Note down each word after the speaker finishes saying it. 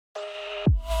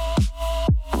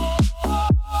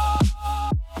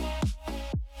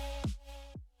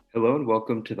Hello and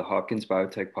welcome to the Hopkins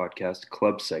Biotech Podcast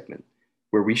Club segment,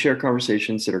 where we share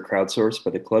conversations that are crowdsourced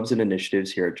by the clubs and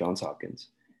initiatives here at Johns Hopkins.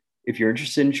 If you're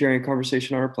interested in sharing a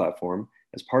conversation on our platform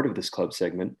as part of this club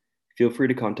segment, feel free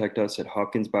to contact us at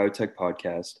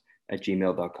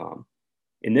hopkinsbiotechpodcast@gmail.com.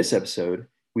 In this episode,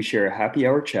 we share a happy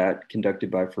hour chat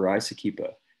conducted by Farai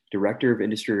Sakipa, Director of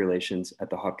Industry Relations at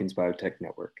the Hopkins Biotech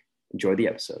Network. Enjoy the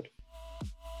episode.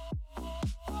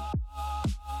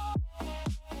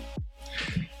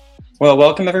 Well,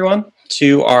 welcome everyone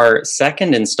to our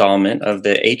second installment of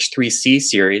the H3C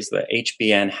series, the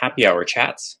HBN Happy Hour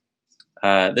Chats.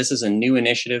 This is a new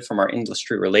initiative from our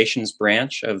Industry Relations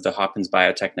branch of the Hopkins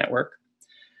Biotech Network.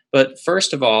 But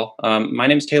first of all, my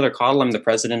name is Taylor Cottle. I'm the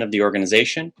president of the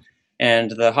organization, and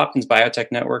the Hopkins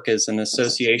Biotech Network is an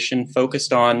association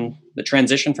focused on the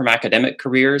transition from academic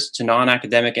careers to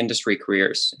non-academic industry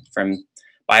careers, from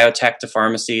biotech to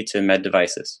pharmacy to med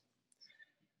devices.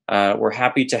 We're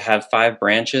happy to have 5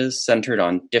 branches centered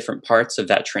on different parts of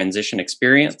that transition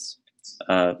experience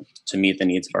to meet the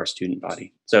needs of our student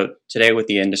body. So today with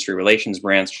the Industry Relations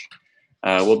branch,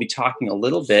 we'll be talking a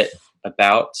little bit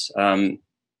about the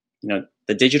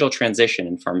digital transition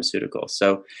in pharmaceuticals.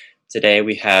 So today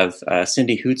we have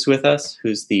Cindy Hoots with us,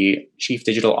 who's the Chief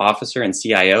Digital Officer and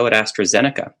CIO at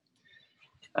AstraZeneca.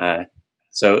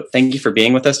 So thank you for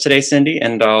being with us today, Cindy,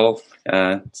 and I'll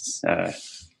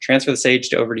transfer the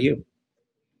stage over to you.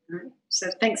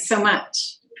 So thanks so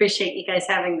much. Appreciate you guys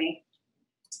having me.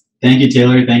 Thank you,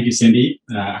 Taylor. Thank you, Cindy.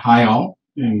 Hi, all,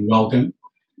 and welcome.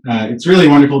 It's really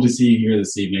wonderful to see you here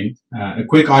this evening. A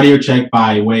quick audio check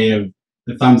by way of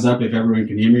the thumbs up if everyone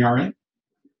can hear me all right.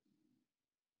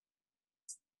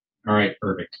 All right,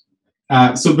 perfect.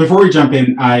 So before we jump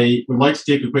in, I would like to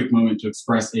take a quick moment to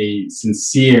express a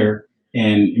sincere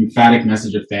and emphatic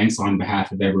message of thanks on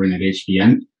behalf of everyone at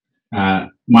HBN.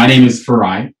 My name is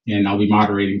Farai, and I'll be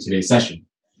moderating today's session.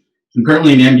 I'm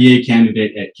currently an MBA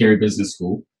candidate at Carey Business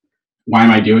School. Why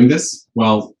am I doing this?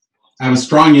 Well, I have a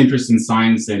strong interest in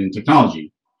science and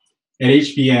technology. At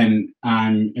HBN,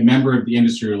 I'm a member of the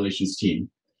Industry Relations team.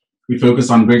 We focus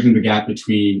on bridging the gap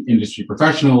between industry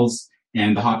professionals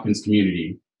and the Hopkins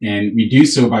community, and we do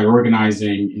so by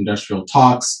organizing industrial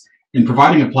talks and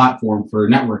providing a platform for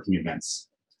networking events.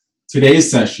 Today's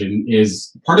session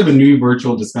is part of a new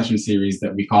virtual discussion series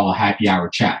that we call Happy Hour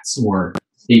Chats, or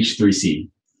H3C.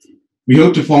 We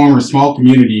hope to form a small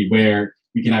community where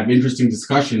we can have interesting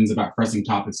discussions about pressing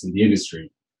topics in the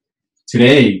industry.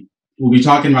 Today, we'll be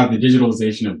talking about the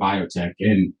digitalization of biotech,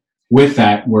 and with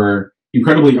that, we're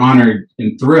incredibly honored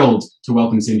and thrilled to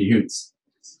welcome Cindy Hoots.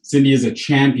 Cindy is a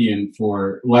champion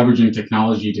for leveraging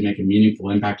technology to make a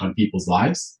meaningful impact on people's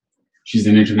lives. She's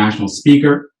an international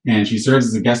speaker, and she serves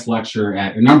as a guest lecturer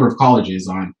at a number of colleges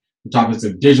on the topics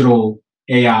of digital,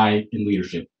 AI, and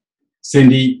leadership.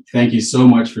 Cindy, thank you so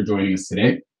much for joining us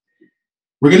today.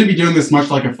 We're going to be doing this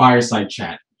much like a fireside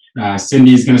chat.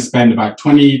 Cindy is going to spend about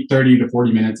 20, 30 to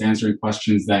 40 minutes answering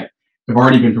questions that have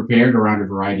already been prepared around a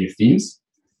variety of themes.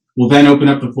 We'll then open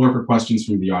up the floor for questions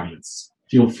from the audience.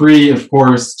 Feel free, of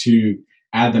course, to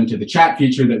add them to the chat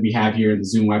feature that we have here in the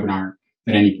Zoom webinar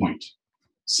at any point.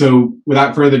 So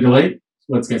without further delay,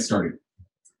 let's get started.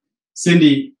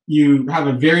 Cindy, you have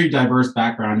a very diverse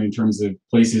background in terms of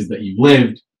places that you've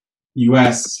lived,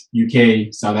 US,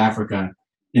 UK, South Africa,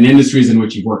 and industries in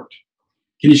which you've worked.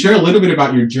 Can you share a little bit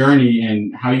about your journey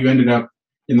and how you ended up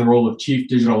in the role of Chief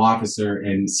Digital Officer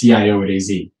and CIO at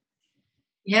AZ?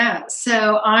 Yeah,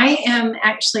 so I am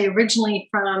actually originally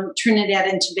from Trinidad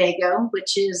and Tobago,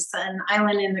 which is an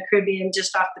island in the Caribbean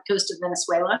just off the coast of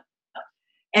Venezuela.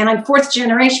 And I'm 4th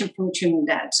generation from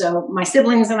Trinidad. So my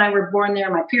siblings and I were born there.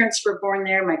 My parents were born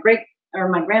there. My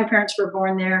grandparents were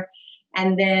born there.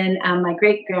 And then my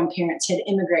great-grandparents had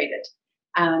immigrated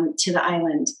to the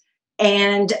island.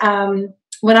 And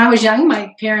when I was young,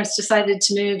 my parents decided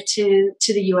to move to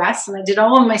the U.S. And I did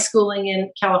all of my schooling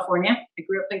in California. I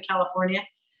grew up in California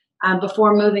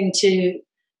before moving to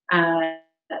the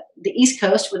East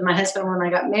Coast with my husband when I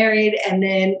got married. And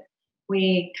then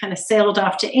we kind of sailed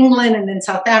off to England and then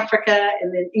South Africa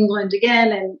and then England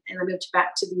again. And I moved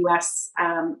back to the U.S.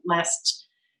 Last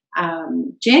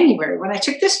January when I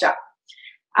took this job.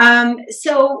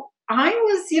 So I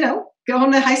was,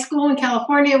 going to high school in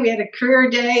California. We had a career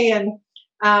day, and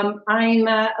I'm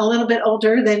a little bit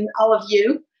older than all of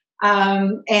you.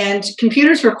 And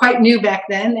computers were quite new back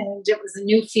then, and it was a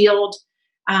new field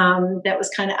that was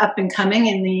kind of up and coming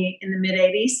in the mid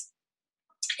 80s.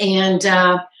 And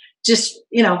just,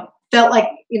 felt like,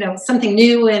 something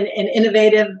new and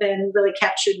innovative and really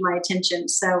captured my attention.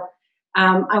 So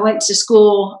I went to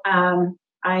school. I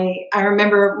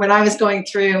remember when I was going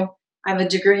through I have a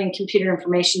degree in computer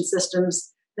information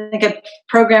systems. I think I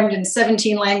programmed in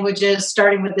 17 languages,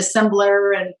 starting with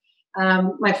assembler.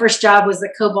 And my first job was a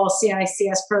COBOL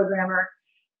CICS programmer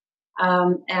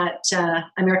at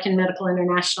American Medical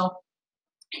International.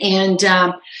 And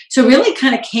so really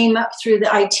kind of came up through the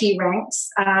IT ranks.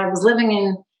 I was living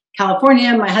in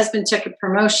California. My husband took a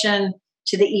promotion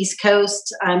to the East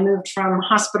Coast. I moved from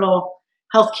hospital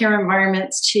healthcare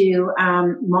environments to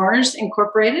Mars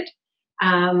Incorporated,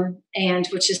 and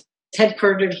which is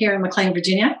headquartered here in McLean,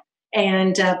 Virginia.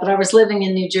 And but I was living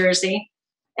in New Jersey,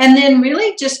 and then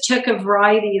really just took a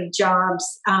variety of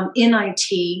jobs in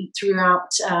IT throughout.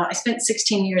 I spent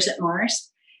 16 years at Mars,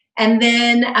 and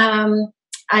then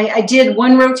I did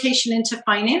one rotation into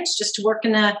finance just to work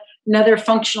in another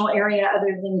functional area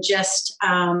other than just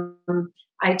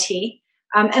IT,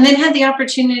 and then had the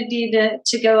opportunity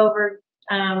to go over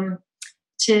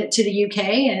to the UK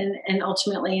and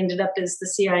ultimately ended up as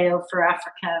the CIO for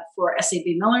Africa for SAB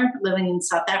Miller, living in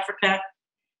South Africa.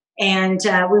 And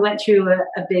we went through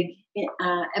a big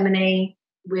M&A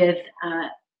with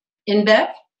InBev,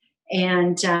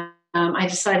 and I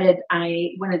decided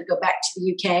I wanted to go back to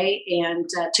the UK and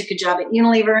took a job at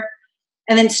Unilever,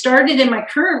 and then started in my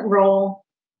current role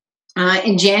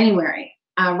in January,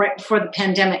 right before the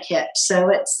pandemic hit. So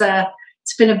it's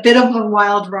been a bit of a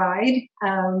wild ride,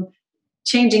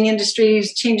 changing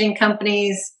industries, changing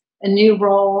companies, a new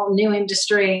role, new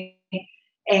industry,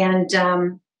 and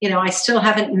I still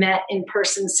haven't met in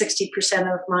person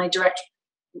 60% of my direct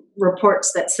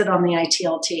reports that sit on the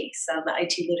ITLT, so the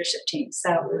IT leadership team. So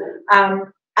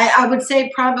I would say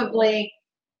probably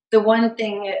the one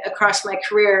thing across my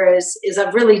career is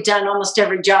I've really done almost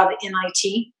every job in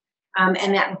IT,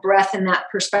 and that breadth and that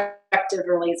perspective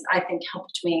really, I think,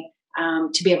 helped me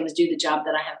to be able to do the job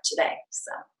that I have today.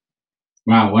 So.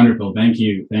 Wow, wonderful! Thank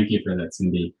you for that,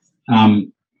 Cindy.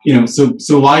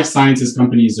 So life sciences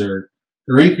companies are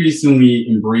increasingly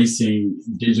embracing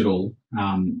digital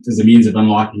as a means of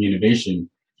unlocking innovation.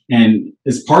 And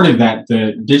as part of that,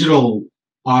 the digital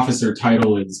officer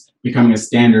title is becoming a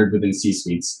standard within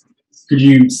C-suites. Could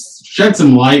you shed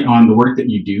some light on the work that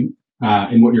you do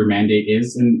and what your mandate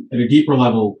is? And at a deeper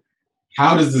level,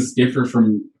 how does this differ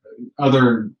from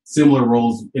other similar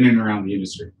roles in and around the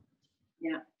industry?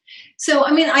 Yeah. So,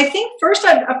 I think first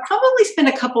I'd probably spend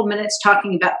a couple minutes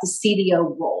talking about the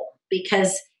CDO role,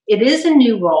 because it is a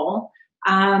new role.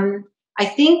 I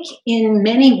think in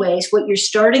many ways, what you're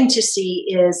starting to see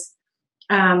is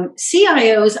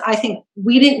CIOs, I think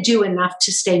we didn't do enough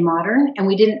to stay modern, and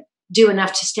we didn't do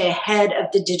enough to stay ahead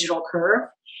of the digital curve.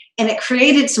 And it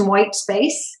created some white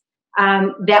space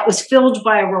that was filled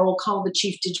by a role called the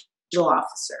Chief Digital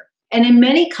Officer. And in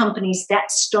many companies,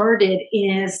 that started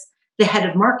as the head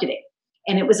of marketing.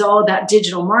 And it was all about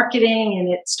digital marketing,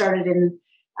 and it started in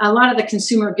a lot of the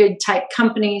consumer good type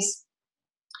companies.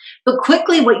 But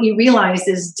quickly what you realize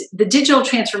is the digital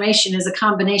transformation is a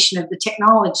combination of the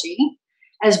technology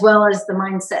as well as the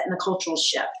mindset and the cultural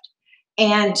shift.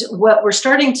 And what we're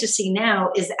starting to see now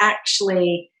is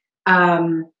actually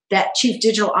that Chief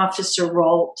Digital Officer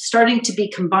role starting to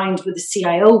be combined with the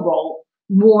CIO role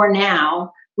more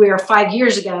now, where 5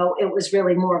 years ago it was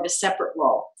really more of a separate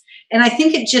role. And I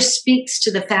think it just speaks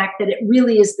to the fact that it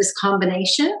really is this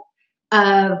combination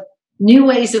of new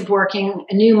ways of working,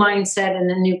 a new mindset,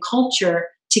 and a new culture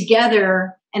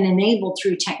together and enabled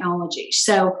through technology.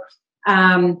 So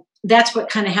that's what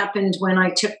kind of happened when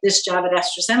I took this job at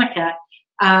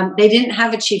AstraZeneca. They didn't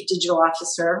have a chief digital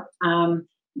officer,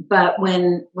 but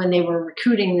when they were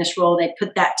recruiting this role, they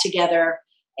put that together.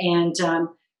 And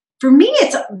for me,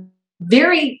 it's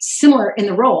very similar in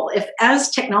the role. If as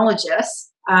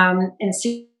technologists and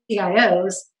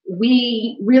CIOs,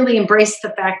 we really embrace the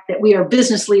fact that we are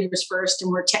business leaders first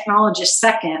and we're technologists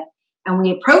second, and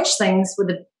we approach things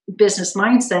with a business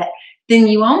mindset, then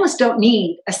you almost don't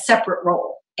need a separate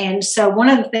role. And so one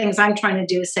of the things I'm trying to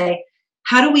do is say,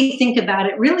 how do we think about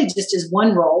it really just as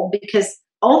one role? Because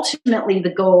ultimately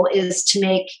the goal is to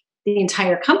make the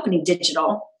entire company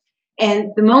digital.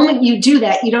 And the moment you do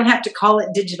that, you don't have to call it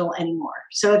digital anymore.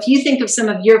 So if you think of some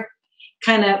of your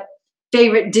kind of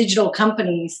favorite digital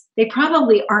companies, they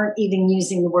probably aren't even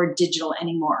using the word digital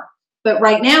anymore. But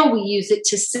right now we use it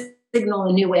to signal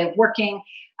a new way of working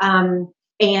and,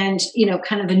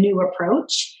 kind of a new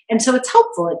approach. And so it's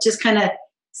helpful. It just kind of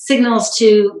signals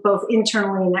to both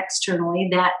internally and externally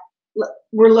that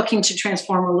we're looking to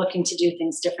transform, we're looking to do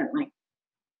things differently.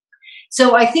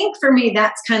 So I think for me,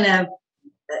 that's kind of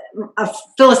a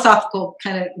philosophical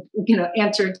kind of,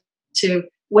 answer to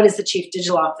what is the chief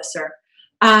digital officer.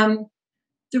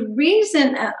 The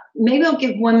reason, maybe I'll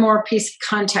give one more piece of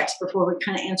context before we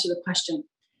kind of answer the question.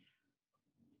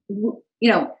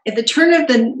 at the turn of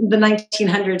the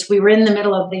 1900s, we were in the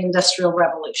middle of the Industrial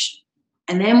Revolution.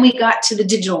 And then we got to the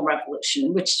digital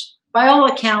revolution, which by all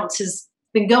accounts has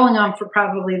been going on for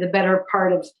probably the better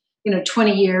part of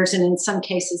 20 years, and in some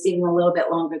cases even a little bit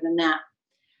longer than that.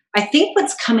 I think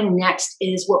what's coming next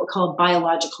is what we call a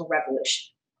biological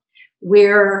revolution,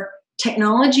 where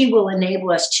technology will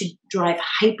enable us to drive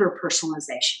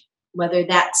hyper-personalization, whether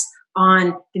that's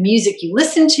on the music you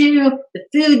listen to, the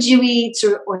food you eat,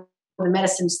 or the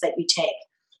medicines that you take.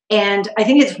 And I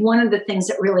think it's one of the things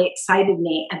that really excited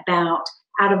me about,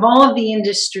 out of all of the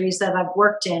industries that I've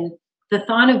worked in, the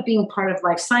thought of being part of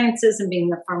life sciences and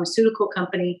being a pharmaceutical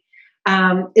company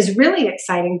is really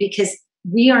exciting, because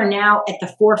we are now at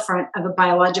the forefront of a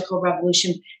biological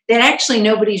revolution that actually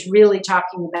nobody's really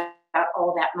talking about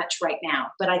all that much right now.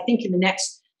 But I think in the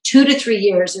next 2 to 3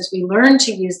 years, as we learn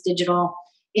to use digital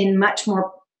in much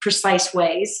more precise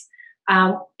ways,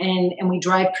 and we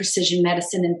drive precision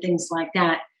medicine and things like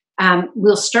that,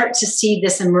 we'll start to see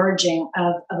this emerging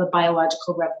of a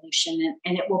biological revolution,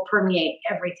 and it will permeate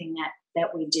everything that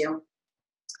we do.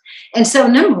 And so,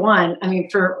 number one, I mean,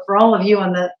 for all of you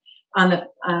on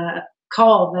the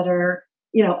call that are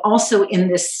also in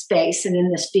this space and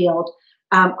in this field,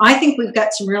 I think we've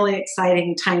got some really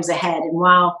exciting times ahead. And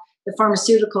while the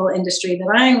pharmaceutical industry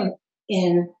that I'm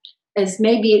in is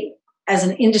maybe as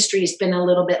an industry has been a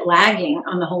little bit lagging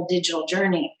on the whole digital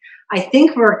journey, I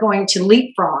think we're going to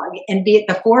leapfrog and be at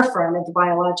the forefront of the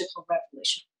biological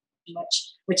revolution,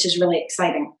 which is really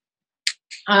exciting.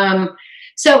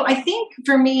 So I think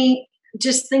for me,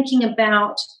 just thinking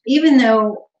about, even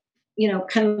though,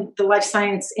 kind of the life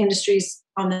science industry's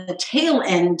on the tail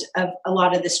end of a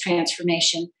lot of this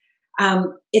transformation,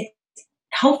 it's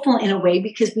helpful in a way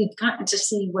because we've gotten to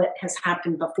see what has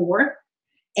happened before,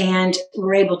 and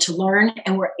we're able to learn,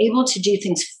 and we're able to do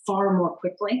things far more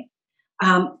quickly.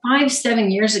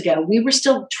 5-7 years ago, we were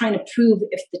still trying to prove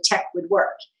if the tech would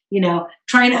work,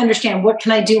 trying to understand what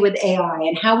can I do with AI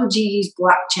and how would you use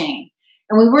blockchain?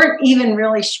 And we weren't even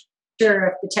really sure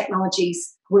if the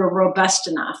technologies were robust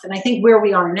enough. And I think where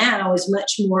we are now is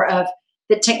much more of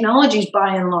the technologies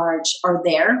by and large are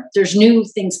there. There's new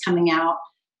things coming out,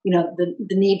 the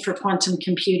need for quantum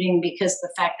computing, because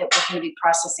the fact that we're going to be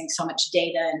processing so much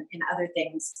data and other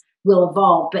things will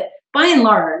evolve. But by and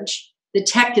large, the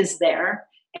tech is there.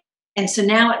 And so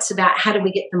now it's about how do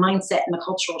we get the mindset and the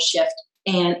cultural shift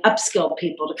and upskill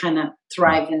people to kind of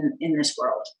thrive in this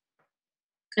world.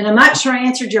 And I'm not sure I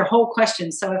answered your whole question.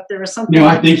 So if there was something... No,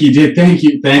 I think you did. Thank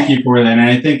you for that. And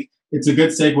I think it's a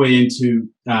good segue into,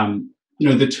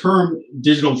 the term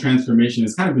digital transformation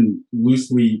has kind of been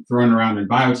loosely thrown around in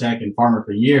biotech and pharma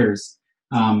for years.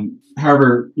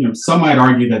 However, some might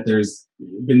argue that there's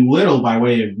been little by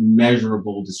way of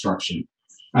measurable disruption.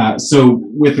 So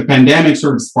with the pandemic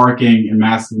sort of sparking a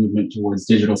massive movement towards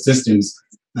digital systems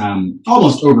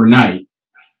almost overnight,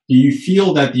 do you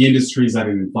feel that the industry is at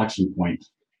an inflection point?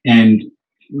 And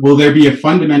will there be a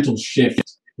fundamental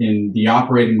shift in the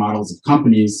operating models of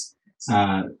companies,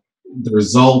 the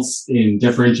results in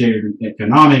differentiated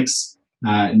economics,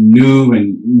 new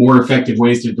and more effective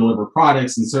ways to deliver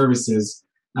products and services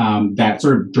that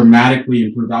sort of dramatically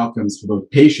improve outcomes for both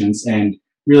patients and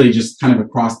really just kind of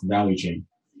across the value chain?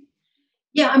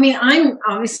 Yeah, I mean, I'm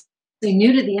obviously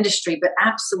new to the industry, but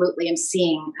absolutely am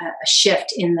seeing a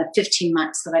shift in the 15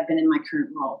 months that I've been in my current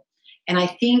role. And I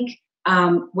think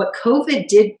what COVID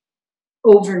did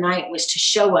overnight was to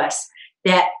show us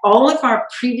that all of our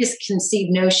previous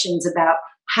conceived notions about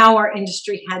how our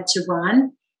industry had to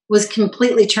run was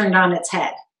completely turned on its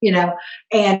head,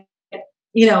 and,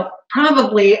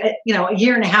 probably, a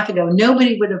year and a half ago,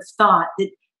 nobody would have thought that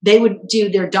they would do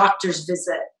their doctor's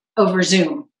visit over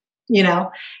Zoom,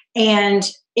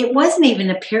 and it wasn't even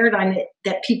a paradigm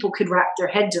that people could wrap their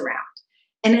heads around.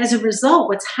 And as a result,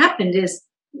 what's happened is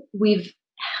we've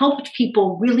helped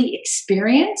people really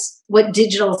experience what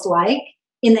digital is like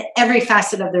in every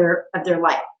facet of their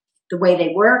life. The way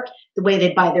they work, the way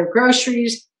they buy their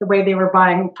groceries, the way they were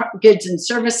buying goods and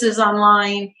services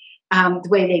online, the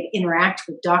way they interact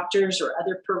with doctors or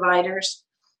other providers.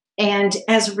 And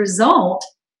as a result,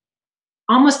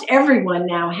 almost everyone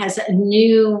now has a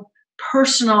new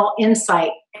personal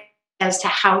insight as to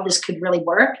how this could really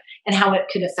work and how it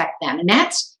could affect them. And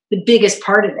that's the biggest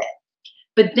part of it.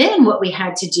 But then what we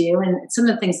had to do, and some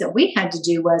of the things that we had to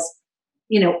do was,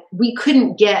 we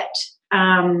couldn't get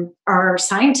our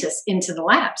scientists into the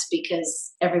labs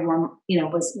because everyone,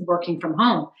 was working from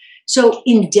home. So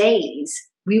in days,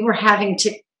 we were having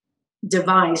to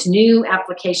devise new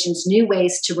applications, new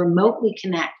ways to remotely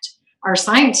connect our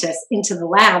scientists into the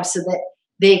lab so that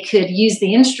they could use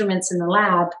the instruments in the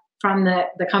lab from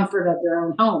the comfort of their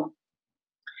own home.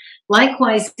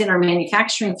 Likewise, in our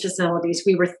manufacturing facilities,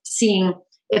 we were seeing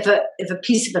if a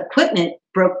piece of equipment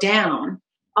broke down,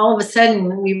 all of a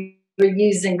sudden we were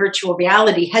using virtual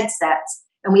reality headsets,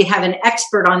 and we'd have an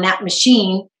expert on that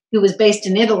machine who was based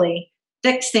in Italy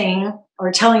fixing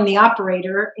or telling the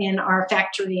operator in our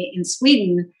factory in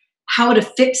Sweden how to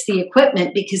fix the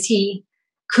equipment because he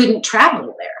couldn't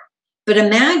travel there. But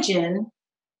imagine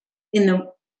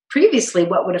previously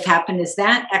what would have happened is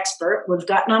that expert would have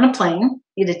gotten on a plane,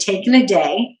 he'd have taken a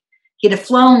day, he'd have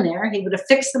flown there, he would have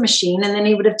fixed the machine, and then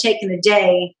he would have taken a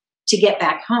day to get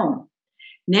back home.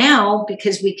 Now,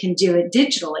 because we can do it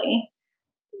digitally,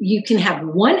 you can have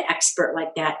one expert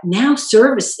like that now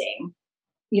servicing,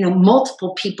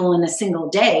 multiple people in a single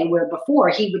day, where before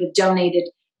he would have donated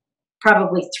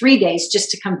probably 3 days just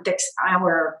to come fix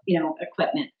our,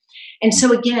 equipment. And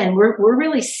so again, we're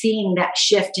really seeing that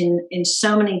shift in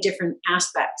so many different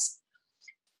aspects.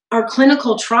 Our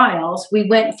clinical trials, we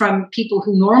went from people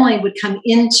who normally would come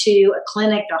into a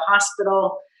clinic, a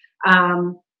hospital,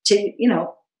 to,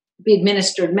 be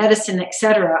administered medicine, et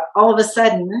cetera. All of a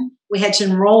sudden, we had to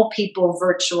enroll people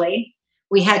virtually.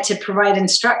 We had to provide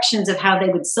instructions of how they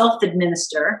would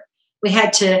self-administer. We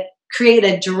had to create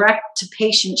a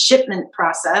direct-to-patient shipment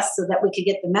process so that we could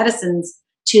get the medicines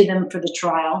to them for the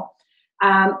trial.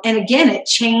 And again, it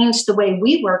changed the way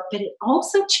we work, but it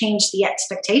also changed the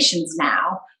expectations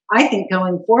now, I think,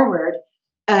 going forward,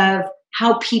 of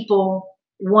how people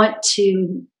want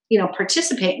to,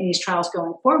 participate in these trials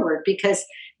going forward, because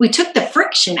we took the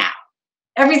friction out.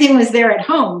 Everything was there at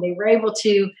home. They were able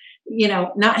to,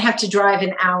 not have to drive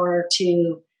an hour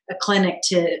to a clinic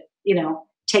to,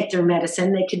 take their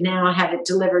medicine. They could now have it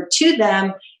delivered to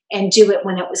them and do it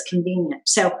when it was convenient.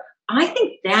 So I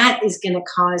think that is going to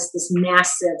cause this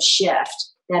massive shift,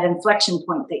 that inflection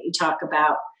point that you talk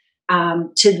about,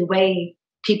 to the way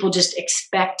people just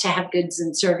expect to have goods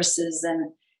and services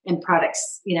and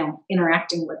products,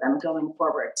 interacting with them going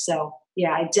forward. So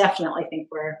yeah, I definitely think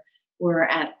we're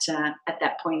at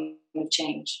that point of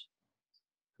change.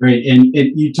 Great. And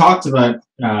you talked about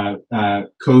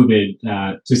COVID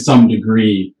to some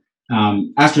degree.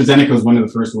 AstraZeneca was one of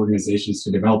the first organizations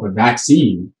to develop a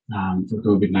vaccine for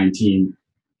COVID-19.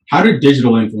 How did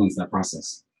digital influence that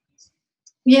process?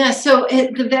 Yeah, so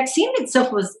the vaccine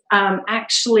itself was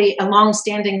actually a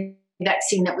long-standing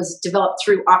vaccine that was developed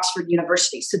through Oxford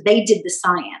University. So they did the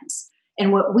science.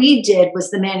 And what we did was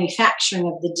the manufacturing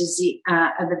of the disease,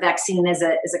 of the vaccine as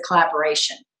a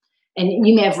collaboration. And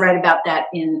you may have read about that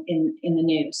in the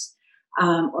news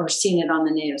or seen it on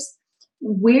the news.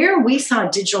 Where we saw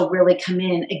digital really come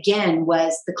in, again,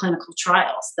 was the clinical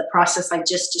trials, the process I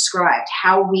just described,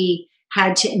 how we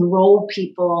had to enroll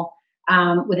people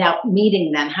without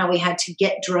meeting them, how we had to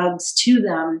get drugs to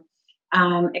them,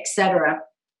 et cetera.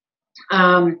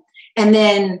 And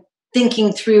then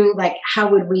thinking through, how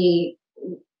would we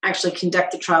actually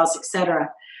conduct the trials, et cetera.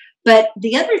 But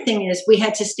the other thing is we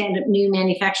had to stand up new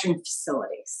manufacturing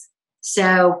facilities.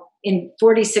 So in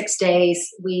 46 days,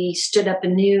 we stood up a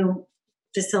new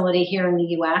facility here in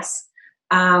the U.S.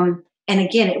 And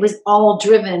again, it was all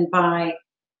driven by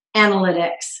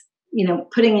analytics,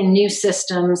 putting in new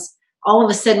systems. All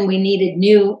of a sudden, we needed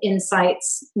new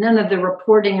insights. None of the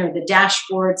reporting or the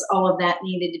dashboards, all of that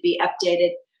needed to be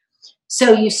updated.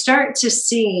 So you start to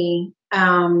see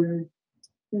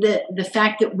the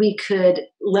fact that we could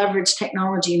leverage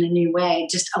technology in a new way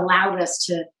just allowed us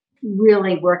to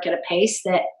really work at a pace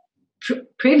that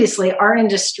previously our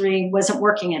industry wasn't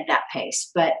working at that pace.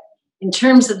 But in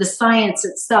terms of the science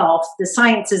itself, the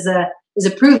science is a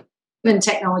proven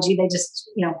technology. They just,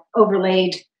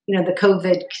 overlaid, the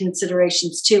COVID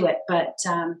considerations to it. But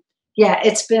yeah,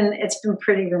 it's been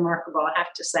pretty remarkable, I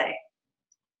have to say.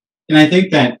 And I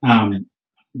think that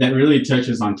that really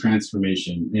touches on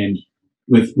transformation. And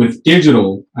with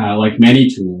digital, like many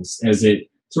tools, as it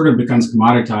sort of becomes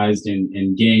commoditized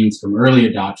and gains from early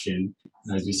adoption,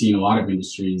 as we see in a lot of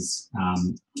industries,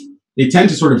 they tend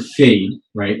to sort of fade,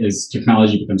 right, as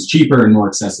technology becomes cheaper and more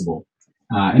accessible.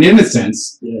 And in a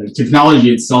sense,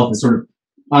 technology itself is sort of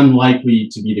unlikely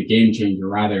to be the game changer.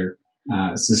 Rather,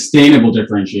 sustainable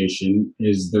differentiation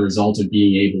is the result of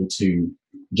being able to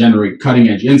generate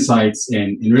cutting-edge insights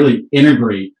and really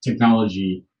integrate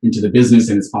technology into the business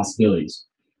and its possibilities.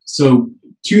 So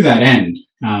to that end,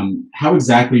 how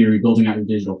exactly are you building out your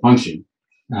digital function?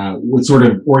 What sort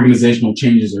of organizational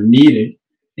changes are needed?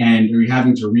 And are you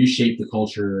having to reshape the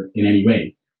culture in any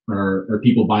way? Or are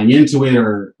people buying into it?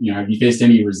 Or have you faced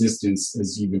any resistance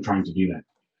as you've been trying to do that?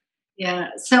 Yeah.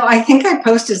 So I think I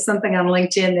posted something on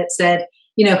LinkedIn that said,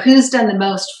 who's done the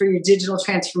most for your digital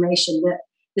transformation?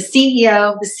 the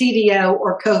CEO, the CDO,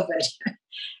 or COVID.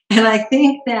 And I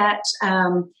think that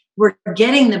we're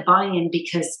getting the buy-in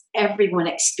because everyone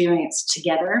experienced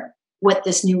together what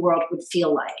this new world would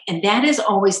feel like. And that is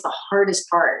always the hardest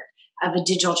part of a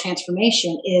digital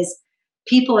transformation is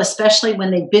people, especially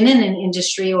when they've been in an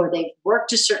industry or they've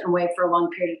worked a certain way for a long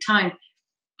period of time,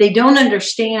 they don't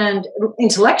understand,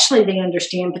 intellectually they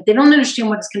understand, but they don't understand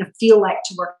what it's going to feel like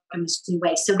to work in this new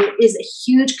way. So there is a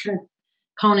huge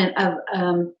component of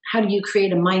how do you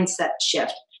create a mindset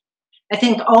shift. I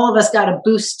think all of us got a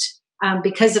boost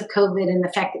because of COVID and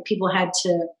the fact that people had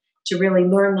to really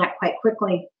learn that quite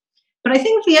quickly. But I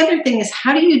think the other thing is,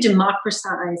 how do you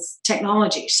democratize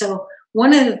technology? So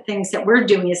one of the things that we're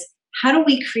doing is, how do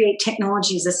we create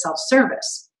technology as a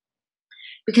self-service?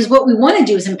 Because what we want to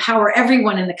do is empower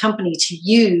everyone in the company to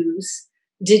use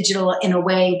digital in a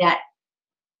way that,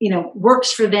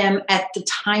 works for them at the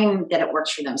time that it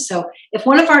works for them. So if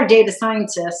one of our data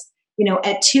scientists,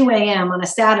 at 2 a.m. on a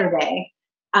Saturday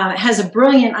has a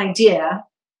brilliant idea,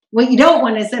 what you don't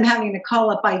want is them having to call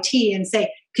up IT and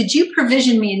say, could you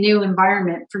provision me a new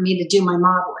environment for me to do my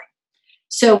modeling?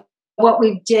 So what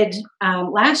we did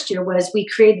last year was we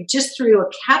created, just through a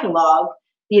catalog,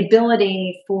 the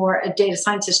ability for a data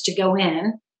scientist to go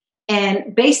in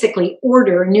and basically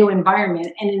order a new environment.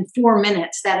 And in 4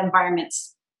 minutes, that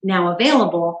environment's now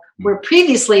available, where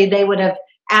previously they would have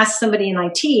asked somebody in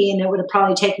IT and it would have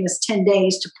probably taken us 10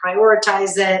 days to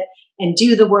prioritize it and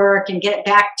do the work and get it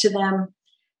back to them.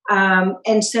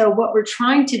 And so what we're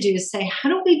trying to do is say, how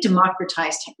do we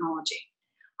democratize technology?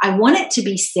 I want it to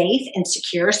be safe and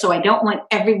secure. So I don't want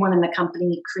everyone in the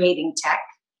company creating tech.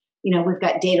 We've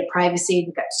got data privacy,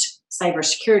 we've got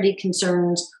cybersecurity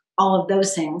concerns, all of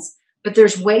those things. But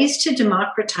there's ways to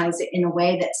democratize it in a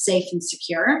way that's safe and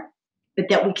secure, but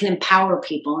that we can empower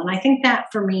people. And I think that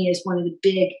for me is one of the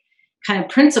big kind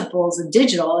of principles of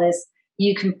digital is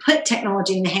you can put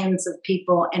technology in the hands of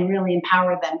people and really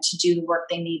empower them to do the work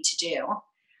they need to do,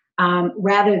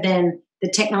 rather than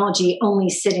the technology only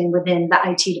sitting within the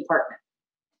IT department.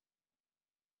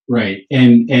 Right.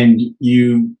 And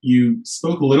you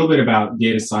spoke a little bit about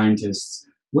data scientists.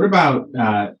 What about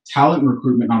talent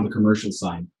recruitment on the commercial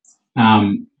side?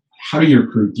 How do you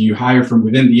recruit? Do you hire from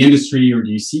within the industry, or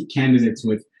do you seek candidates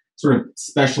with sort of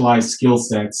specialized skill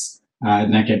sets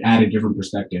that can add a different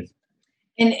perspective?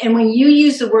 And when you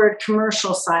use the word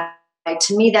commercial side,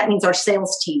 to me, that means our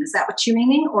sales team. Is that what you're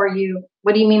meaning? Or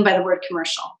what do you mean by the word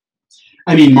commercial?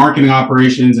 I mean, marketing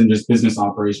operations and just business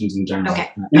operations in general.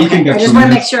 Okay. I just want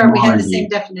to make sure we have the same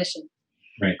definition.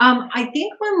 Right. I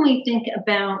think when we think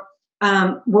about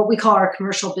what we call our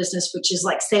commercial business, which is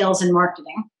like sales and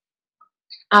marketing,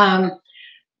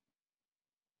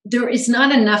 there is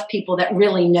not enough people that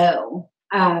really know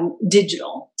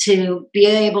digital to be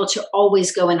able to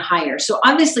always go and hire. So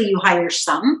obviously you hire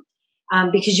some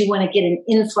because you want to get an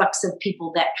influx of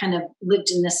people that kind of lived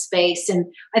in this space. And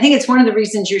I think it's one of the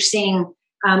reasons you're seeing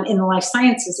in the life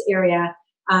sciences area,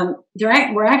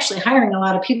 we're actually hiring a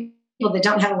lot of people that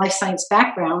don't have a life science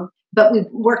background, but we've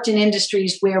worked in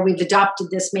industries where we've adopted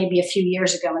this maybe a few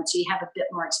years ago. And so you have a bit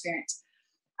more experience.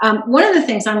 One of the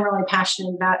things I'm really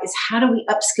passionate about is how do we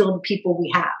upskill the people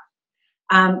we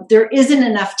have? There isn't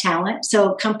enough talent,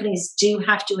 so companies do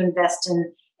have to invest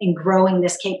in growing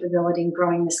this capability and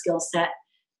growing the skill set.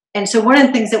 And so one of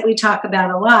the things that we talk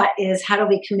about a lot is how do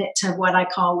we commit to what I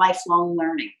call lifelong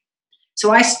learning?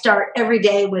 So I start every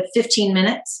day with 15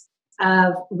 minutes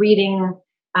of reading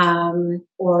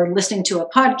or listening to a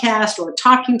podcast or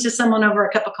talking to someone over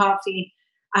a cup of coffee,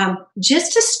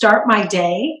 just to start my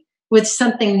day with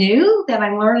something new that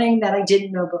I'm learning that I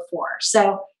didn't know before.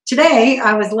 So today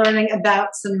I was learning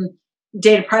about some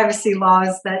data privacy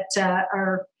laws that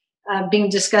are being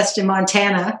discussed in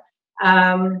Montana.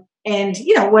 And,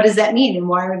 what does that mean and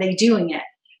why are they doing it?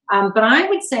 But I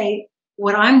would say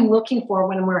what I'm looking for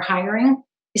when we're hiring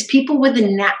is people with a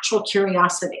natural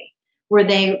curiosity, where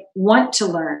they want to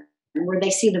learn, where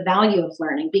they see the value of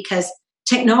learning, because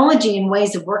technology and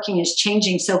ways of working is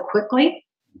changing so quickly.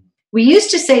 We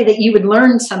used to say that you would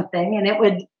learn something and it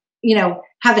would,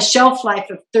 have a shelf life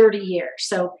of 30 years.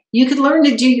 So you could learn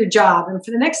to do your job. And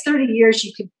for the next 30 years,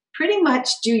 you could pretty much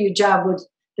do your job with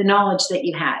the knowledge that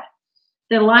you had.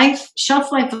 The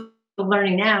shelf life of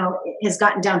learning now has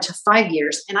gotten down to 5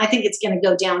 years. And I think it's going to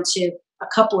go down to a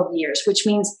couple of years, which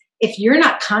means if you're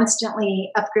not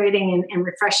constantly upgrading and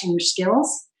refreshing your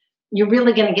skills, you're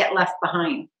really going to get left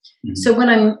behind. Mm-hmm. So when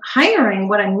I'm hiring,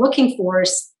 what I'm looking for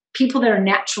is people that are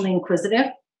naturally inquisitive,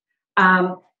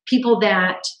 people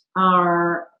that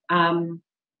are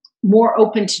more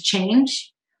open to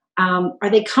change. Are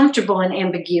they comfortable in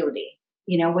ambiguity?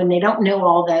 when they don't know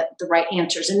all the right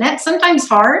answers. And that's sometimes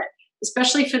hard,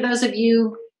 especially for those of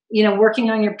you, working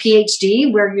on your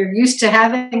PhD, where you're used to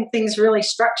having things really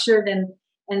structured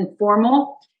and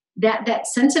formal. That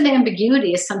sense of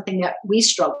ambiguity is something that we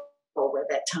struggle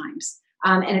with at times.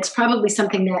 And it's probably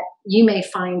something that you may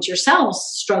find yourselves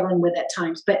struggling with at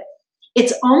times. But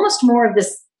it's almost more of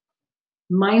this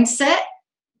mindset,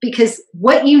 because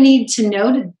what you need to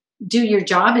know to do your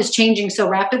job is changing so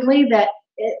rapidly that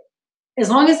as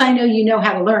long as I know you know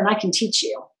how to learn, I can teach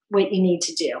you what you need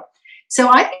to do. So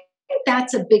I think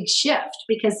that's a big shift,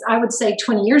 because I would say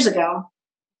 20 years ago,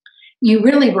 you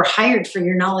really were hired for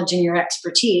your knowledge and your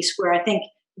expertise, where I think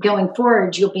going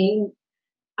forward, you'll be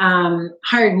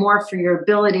hired more for your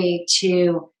ability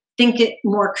to think it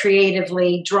more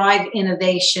creatively, drive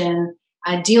innovation,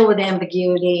 deal with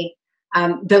ambiguity,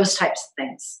 those types of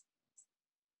things.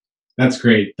 That's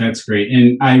great. That's great.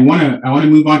 And I want to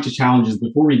move on to challenges.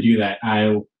 Before we do that,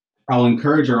 I'll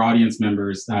encourage our audience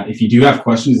members, if you do have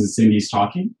questions as Cindy's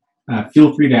talking,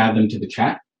 feel free to add them to the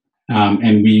chat,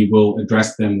 and we will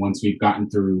address them once we've gotten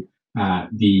through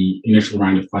the initial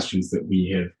round of questions that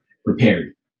we have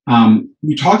prepared.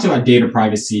 We talked about data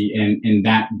privacy and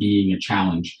that being a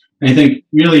challenge. And I think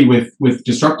really with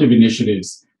disruptive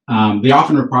initiatives, they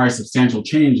often require substantial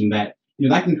change, and that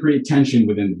that can create tension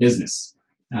within the business.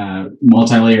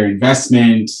 Multi-layer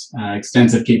investment,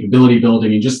 extensive capability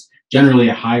building, and just generally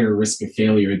a higher risk of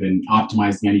failure than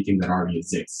optimizing anything that already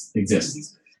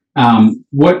exists.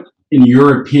 What, in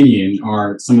your opinion,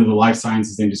 are some of the life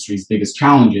sciences industry's biggest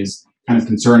challenges kind of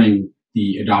concerning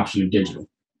the adoption of digital?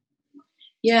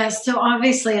 Yeah, so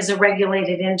obviously as a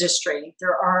regulated industry,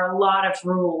 there are a lot of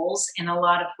rules and a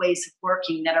lot of ways of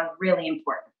working that are really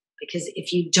important, because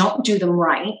if you don't do them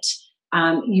right,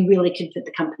 you really could put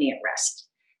the company at risk.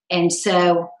 And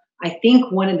so I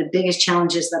think one of the biggest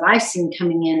challenges that I've seen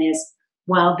coming in is,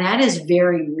 while that is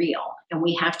very real and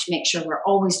we have to make sure we're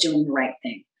always doing the right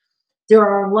thing, there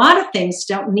are a lot of things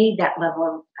that don't need that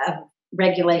level of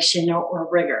regulation or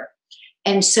rigor.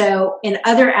 And so in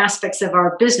other aspects of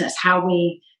our business, how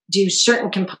we do certain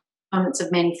components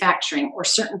of manufacturing or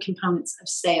certain components of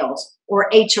sales or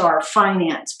HR,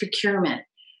 finance, procurement,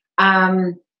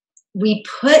 we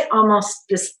put almost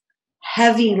this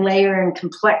heavy layer and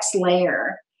complex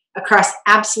layer across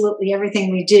absolutely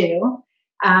everything we do,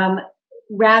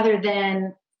 rather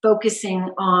than focusing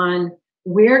on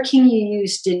where can you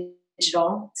use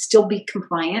digital, still be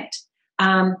compliant,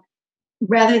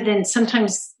 rather than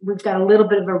sometimes we've got a little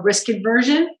bit of a risk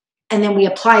aversion, and then we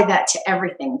apply that to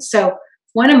everything. So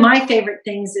one of my favorite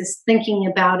things is thinking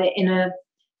about it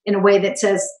in a way that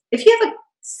says, if you have a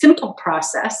simple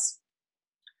process,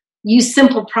 use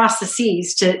simple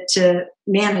processes to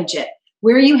manage it.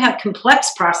 Where you have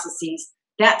complex processes,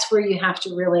 that's where you have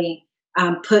to really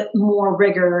put more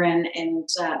rigor and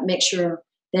make sure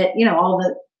that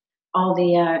all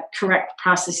the correct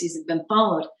processes have been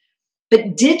followed.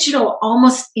 But digital,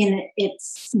 almost in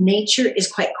its nature,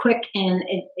 is quite quick, and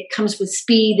it comes with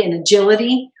speed and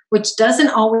agility, which doesn't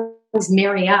always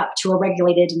marry up to a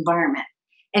regulated environment.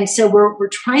 And so we're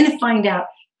trying to find out,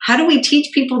 how do we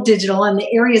teach people digital in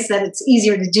the areas that it's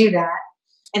easier to do that?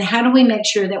 And how do we make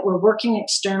sure that we're working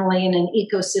externally in an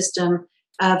ecosystem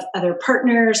of other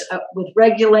partners, with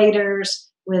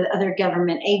regulators, with other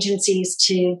government agencies,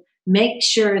 to make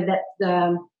sure that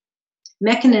the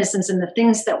mechanisms and the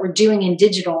things that we're doing in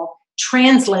digital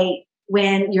translate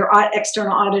when your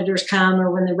external auditors come or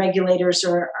when the regulators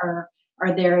are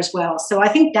there as well. So I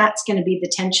think that's going to be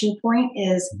the tension point,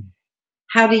 is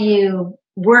how do you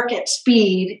work at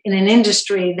speed in an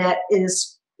industry that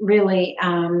is really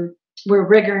where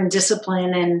rigor and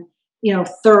discipline and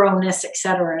thoroughness, et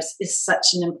cetera, is such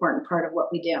an important part of what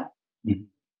we do. Mm-hmm.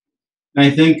 I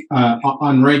think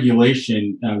on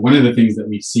regulation, one of the things that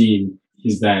we've seen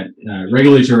is that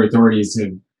regulatory authorities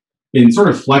have been sort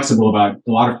of flexible about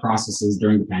a lot of processes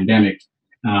during the pandemic.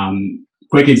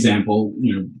 Quick example,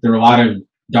 there are a lot of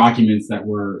documents that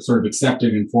were sort of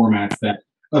accepted in formats that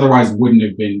otherwise wouldn't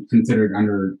have been considered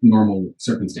under normal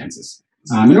circumstances.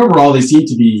 And overall, they seem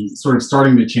to be sort of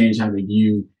starting to change how they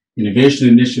view innovation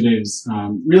initiatives,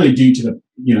 really due to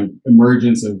the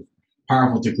emergence of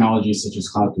powerful technologies such as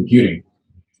cloud computing.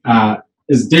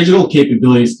 As digital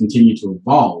capabilities continue to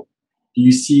evolve, do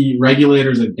you see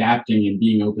regulators adapting and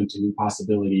being open to new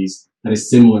possibilities at a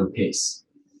similar pace?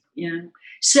 Yeah.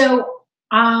 So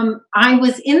I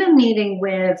was in a meeting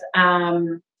with,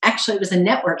 actually it was a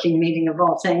networking meeting of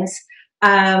all things,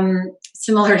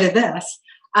 similar to this,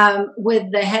 with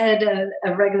the head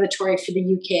of regulatory for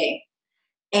the UK.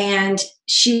 And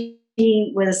she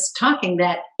was talking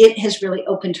that it has really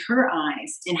opened her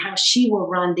eyes in how she will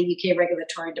run the UK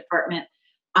regulatory department,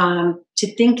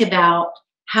 to think about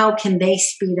how can they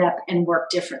speed up and work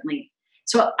differently.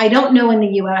 So I don't know in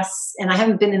the US, and I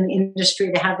haven't been in the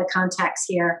industry to have the contacts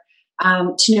here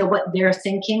to know what they're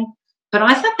thinking. But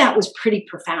I thought that was pretty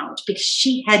profound because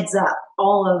she heads up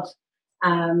all of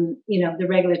the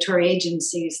regulatory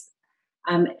agencies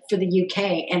for the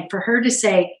UK. And for her to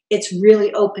say it's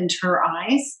really opened her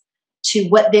eyes to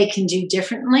what they can do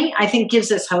differently, I think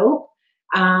gives us hope.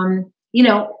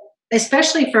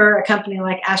 Especially for a company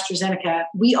like AstraZeneca,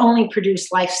 we only produce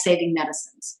life-saving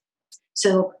medicines.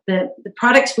 So the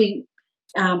products we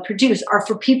produce are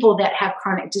for people that have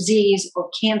chronic disease or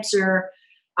cancer.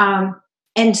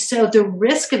 And so the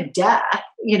risk of death,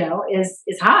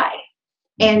 is high.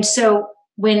 And so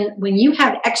when you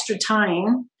have extra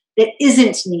time that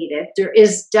isn't needed, there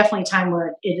is definitely time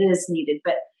where it is needed.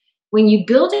 But when you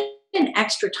build in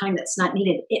extra time that's not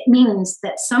needed, it means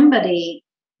that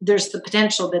there's the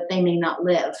potential that they may not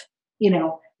live,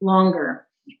 longer.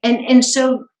 And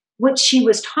so what she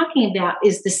was talking about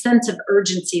is the sense of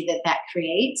urgency that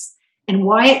creates, and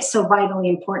why it's so vitally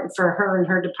important for her and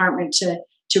her department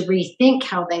to rethink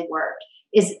how they work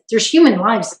is there's human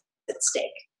lives at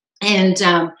stake.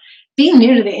 And being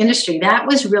new to the industry, that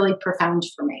was really profound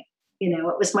for me.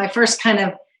 It was my first kind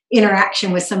of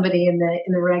interaction with somebody in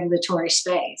the regulatory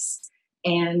space.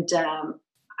 And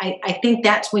I think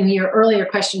that's when your earlier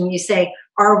question, when you say,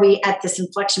 are we at this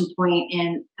inflection point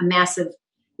and a massive,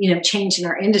 change in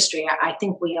our industry? I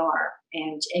think we are.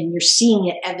 And you're seeing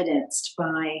it evidenced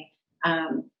by,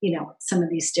 some of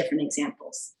these different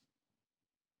examples.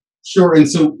 Sure. And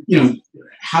so,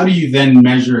 how do you then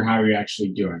measure how you're actually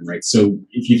doing, right? So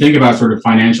if you think about sort of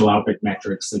financial output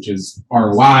metrics, such as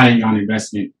ROI on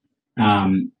investment,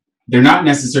 they're not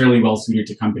necessarily well suited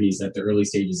to companies at the early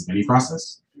stages of any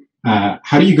process.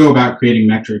 How do you go about creating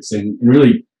metrics and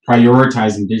really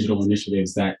prioritizing digital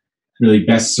initiatives that really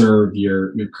best serve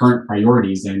your current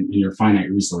priorities and your finite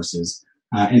resources?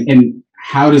 And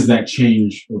how does that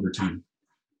change over time?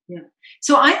 Yeah.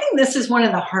 So I think this is one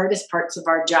of the hardest parts of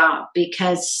our job,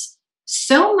 because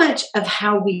so much of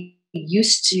how we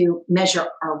used to measure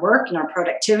our work and our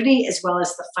productivity, as well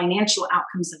as the financial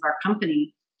outcomes of our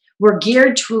company, were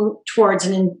geared towards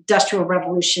an industrial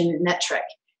revolution metric.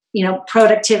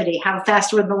 Productivity, how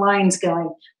fast were the lines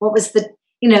going? What was the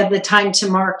time to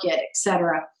market, et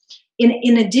cetera.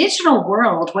 In a digital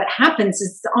world, what happens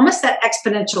is almost that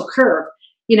exponential curve.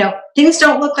 Things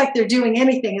don't look like they're doing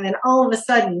anything, and then all of a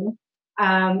sudden,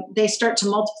 they start to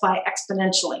multiply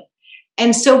exponentially.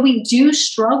 And so we do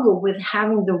struggle with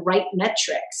having the right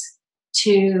metrics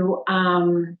to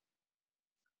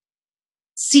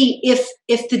see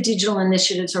if the digital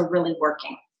initiatives are really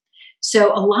working.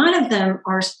 So a lot of them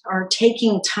are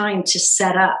taking time to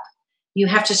set up. You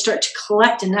have to start to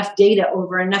collect enough data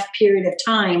over enough period of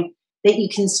time that you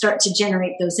can start to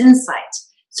generate those insights.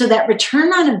 So that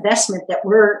return on investment that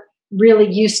we're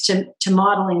really used to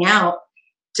modeling out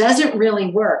doesn't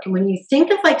really work. And when you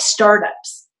think of like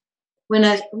startups, when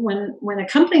a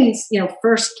company's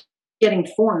first getting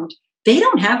formed, they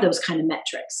don't have those kind of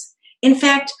metrics. In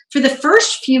fact, for the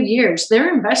first few years,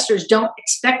 their investors don't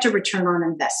expect a return on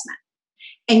investment.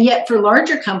 And yet for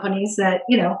larger companies that,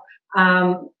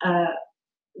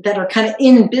 that are kind of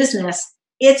in business,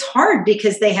 it's hard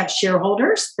because they have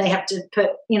shareholders. They have to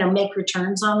make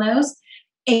returns on those.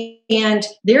 And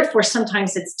therefore,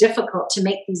 sometimes it's difficult to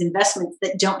make these investments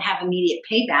that don't have immediate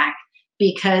payback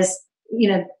because,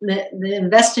 the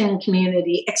investing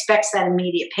community expects that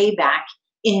immediate payback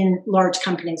in large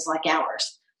companies like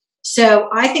ours. So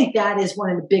I think that is one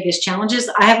of the biggest challenges.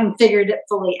 I haven't figured it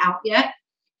fully out yet.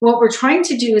 What we're trying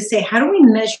to do is say, how do we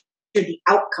measure the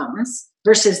outcomes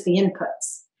versus the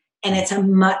inputs? And it's a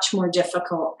much more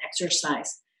difficult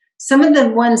exercise. Some of the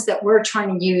ones that we're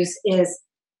trying to use is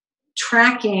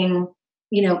tracking,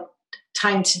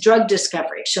 time to drug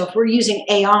discovery. So if we're using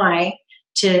AI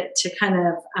to kind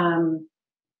of,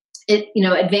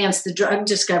 advance the drug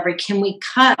discovery, can we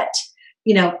cut,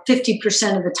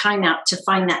 50% of the time out to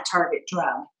find that target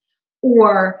drug?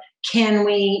 Or can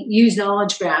we use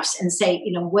knowledge graphs and say,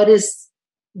 what is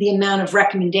the amount of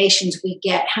recommendations we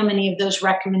get? How many of those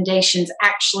recommendations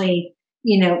actually,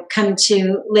 come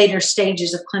to later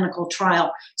stages of clinical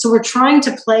trial? So we're trying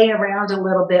to play around a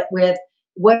little bit with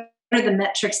what are the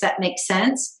metrics that make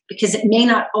sense, because it may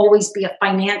not always be a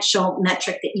financial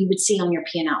metric that you would see on your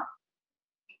P&L.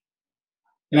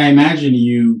 And I imagine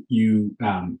you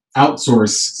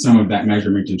outsource some of that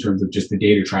measurement in terms of just the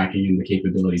data tracking and the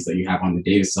capabilities that you have on the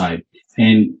data side.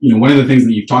 And one of the things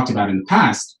that you've talked about in the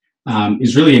past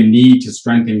is really a need to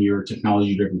strengthen your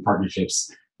technology-driven partnerships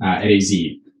at AZ.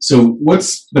 So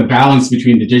what's the balance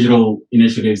between the digital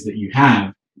initiatives that you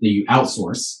have, that you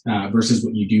outsource, versus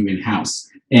what you do in-house?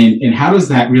 And how does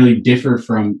that really differ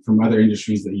from other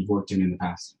industries that you've worked in the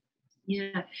past?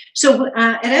 Yeah. So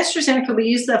at AstraZeneca, we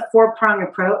use the 4-prong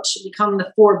approach. We call them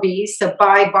the 4 Bs. So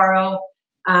buy, borrow,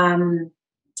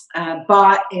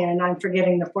 bought, and I'm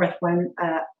forgetting the fourth one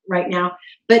right now.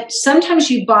 But sometimes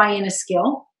you buy in a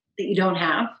skill that you don't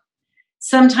have.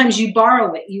 Sometimes you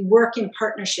borrow it. You work in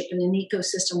partnership in an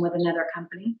ecosystem with another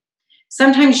company.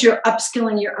 Sometimes you're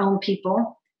upskilling your own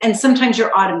people. And sometimes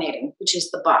you're automating, which is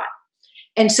the bot.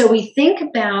 And so we think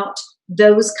about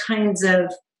those kinds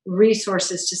of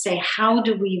resources to say, how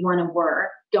do we want to work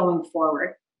going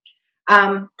forward?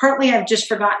 Partly, I've just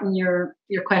forgotten your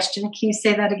question. Can you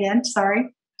say that again?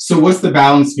 Sorry. So what's the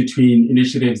balance between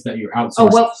initiatives that you're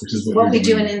outsourcing, which is what we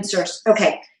do in insource?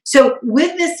 Okay. So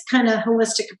with this kind of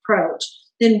holistic approach,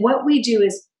 then what we do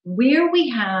is where we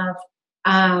have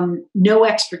no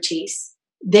expertise,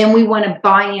 then we want to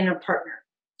buy in a partner.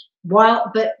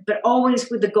 But always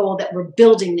with the goal that we're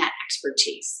building that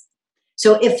expertise.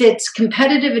 So if it's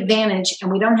competitive advantage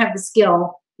and we don't have the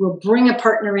skill, we'll bring a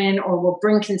partner in or we'll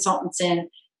bring consultants in,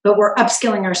 but we're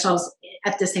upskilling ourselves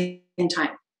at the same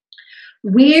time.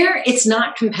 Where it's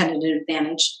not competitive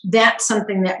advantage, that's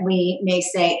something that we may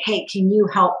say, hey, can you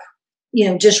help,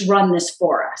 just run this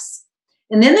for us?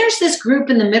 And then there's this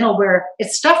group in the middle where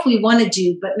it's stuff we want to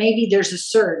do, but maybe there's a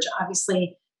surge.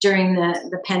 Obviously, during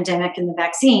the pandemic and the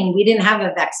vaccine, we didn't have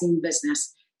a vaccine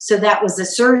business. So that was a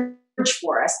surge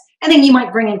for us. And then you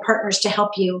might bring in partners to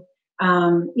help you,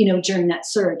 during that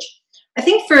surge. I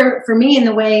think for me, in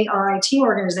the way our IT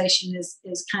organization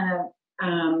is kind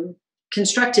of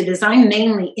constructed, is I'm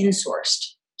mainly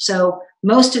insourced. So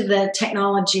most of the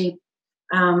technology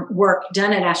work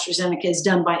done at AstraZeneca is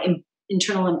done by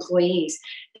internal employees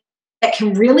that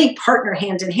can really partner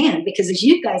hand in hand, because as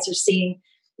you guys are seeing,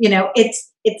 it's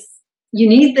you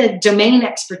need the domain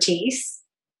expertise,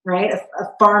 right, of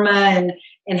pharma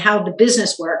and how the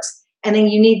business works, and then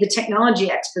you need the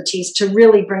technology expertise to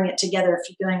really bring it together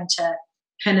if you're going to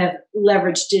kind of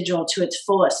leverage digital to its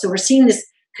fullest. So we're seeing this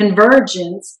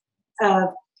convergence of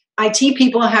IT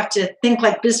people have to think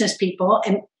like business people,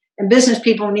 and business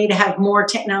people need to have more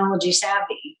technology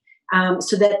savvy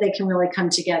so that they can really come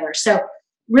together. So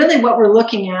really what we're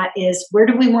looking at is, where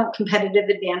do we want competitive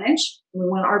advantage? We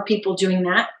want our people doing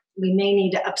that. We may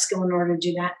need to upskill in order to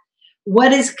do that.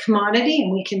 What is commodity?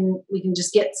 And we can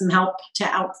just get some help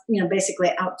to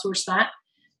basically outsource that.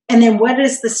 And then what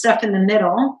is the stuff in the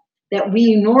middle that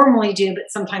we normally do, but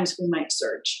sometimes we might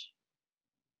surge?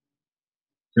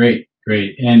 Great.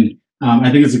 And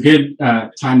I think it's a good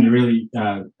time to really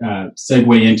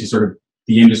segue into sort of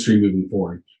the industry moving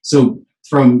forward. So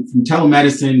from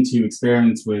telemedicine to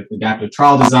experiments with adaptive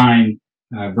trial design,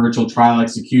 virtual trial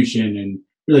execution, and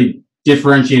really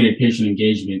differentiated patient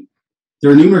engagement, there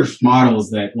are numerous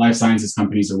models that life sciences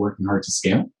companies are working hard to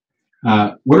scale.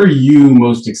 What are you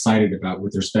most excited about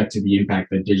with respect to the impact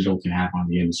that digital can have on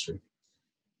the industry?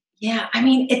 Yeah, I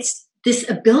mean, it's this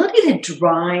ability to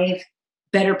drive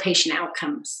better patient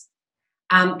outcomes.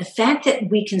 The fact that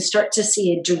we can start to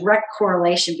see a direct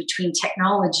correlation between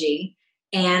technology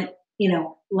and,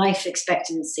 life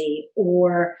expectancy.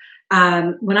 Or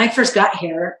when I first got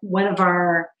here, one of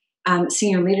our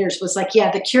senior leaders was like, yeah,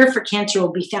 the cure for cancer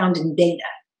will be found in data.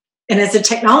 And as a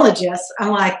technologist, I'm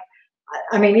like,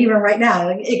 even right now,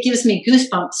 it gives me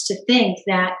goosebumps to think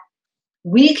that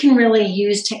we can really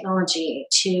use technology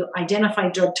to identify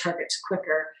drug targets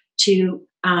quicker, to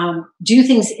do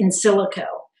things in silico,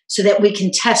 so that we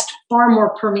can test far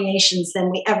more permeations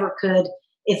than we ever could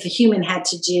if a human had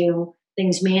to do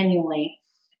things manually,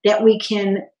 that we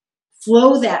can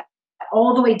flow that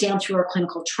all the way down through our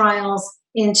clinical trials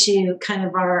into kind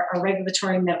of our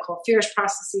regulatory medical affairs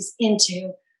processes,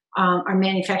 into our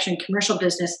manufacturing commercial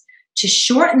business, to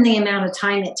shorten the amount of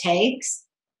time it takes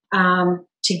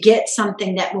to get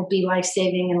something that will be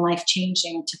life-saving and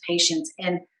life-changing to patients.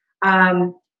 And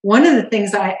one of the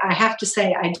things I have to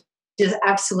say I just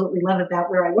absolutely love about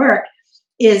where I work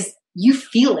is you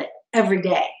feel it every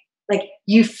day. Like,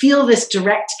 you feel this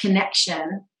direct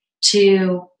connection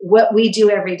to what we do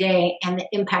every day and the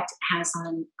impact it has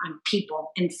on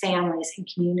people and families and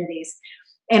communities.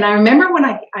 And I remember when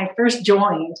I first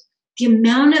joined, the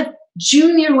amount of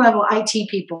junior level IT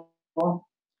people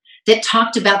that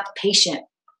talked about the patient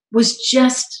was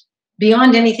just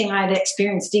beyond anything I'd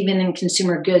experienced, even in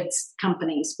consumer goods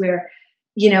companies, where,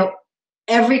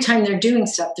 every time they're doing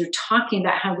stuff, they're talking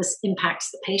about how this impacts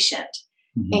the patient.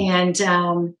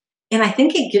 Mm-hmm. And I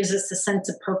think it gives us a sense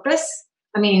of purpose.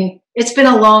 I mean, it's been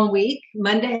a long week.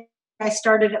 Monday, I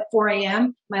started at 4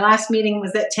 a.m. My last meeting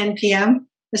was at 10 p.m.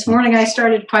 This morning, I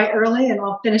started quite early, and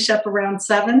I'll finish up around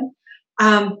 7.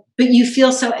 But you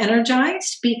feel so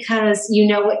energized because you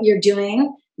know what you're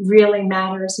doing really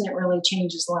matters and it really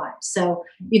changes lives. So,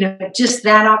 just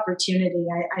that opportunity,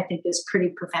 I think is pretty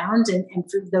profound. And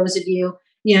for those of you,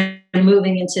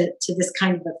 moving into this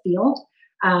kind of a field,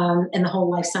 and the whole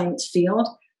life science field,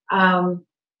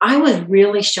 I was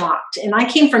really shocked. And I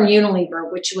came from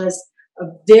Unilever, which was a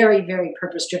very, very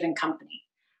purpose-driven company,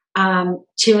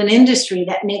 to an industry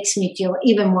that makes me feel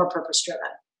even more purpose-driven,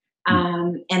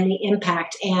 and the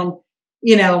impact. And,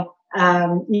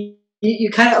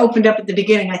 you kind of opened up at the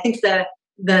beginning. I think the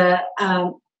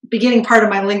beginning part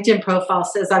of my LinkedIn profile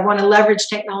says, I want to leverage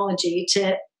technology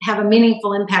to have a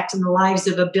meaningful impact in the lives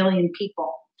of 1 billion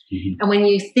people. Mm-hmm. And when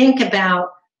you think about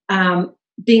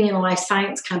being in a life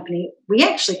science company, we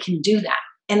actually can do that.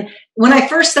 And when I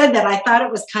first said that, I thought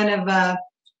it was kind of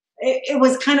it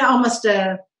was kind of almost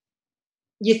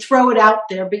you throw it out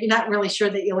there, but you're not really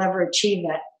sure that you'll ever achieve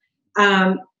it.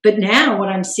 But now what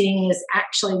I'm seeing is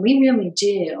actually we really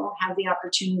do have the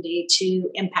opportunity to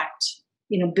impact,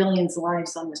 billions of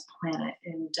lives on this planet.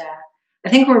 And I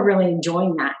think we're really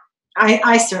enjoying that.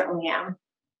 I certainly am.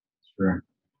 Sure.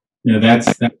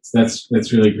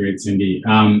 That's really great, Cindy.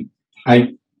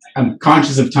 I'm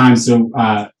conscious of time, so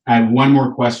I have one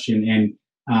more question,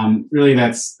 and really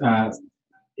that's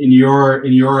in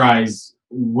your eyes,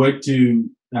 what do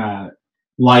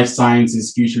life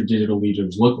sciences future digital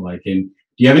leaders look like? And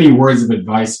do you have any words of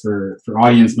advice for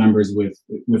audience members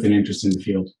with an interest in the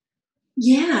field?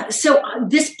 Yeah, so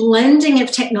this blending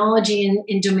of technology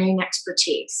and domain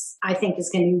expertise, I think, is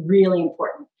going to be really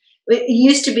important. It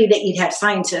used to be that you'd have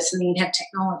scientists and then you'd have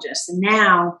technologists, and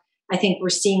now I think we're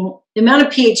seeing the amount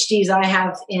of PhDs I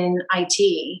have in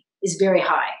IT is very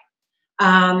high,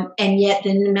 and yet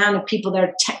the amount of people that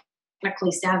are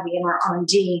technically savvy in our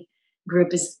R&D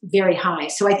group is very high.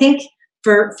 So I think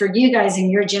for you guys in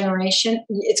your generation,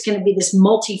 it's going to be this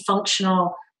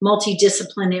multifunctional,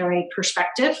 multidisciplinary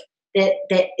perspective that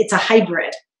it's a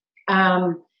hybrid.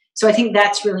 So I think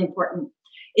that's really important.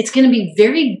 It's going to be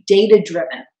very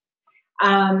data-driven.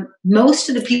 Most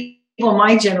of the people in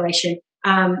my generation,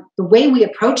 the way we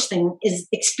approach things is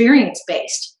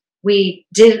experience-based. We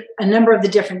did a number of the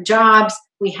different jobs.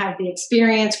 We have the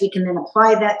experience. We can then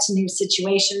apply that to new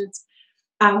situations.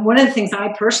 One of the things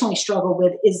I personally struggle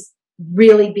with is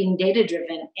really being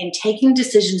data-driven and taking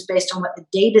decisions based on what the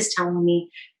data is telling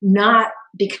me, not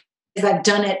because I've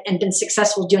done it and been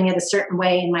successful doing it a certain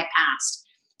way in my past.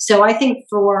 So I think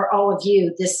for all of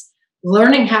you, this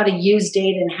learning how to use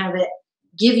data and have it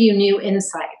give you new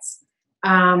insights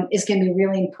is going to be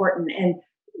really important. And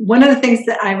one of the things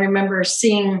that I remember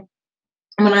seeing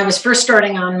when I was first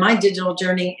starting on my digital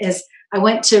journey is I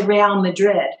went to Real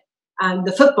Madrid,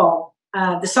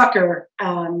 the soccer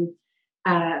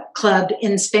club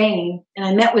in Spain, and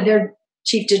I met with their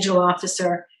chief digital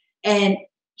officer, and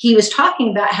he was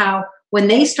talking about how when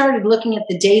they started looking at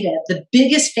the data, the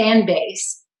biggest fan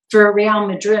base for Real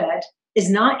Madrid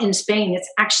is not in Spain, it's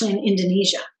actually in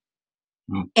Indonesia.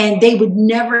 And they would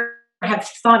never have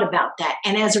thought about that.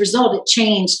 And as a result, it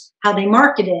changed how they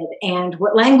marketed and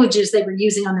what languages they were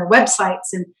using on their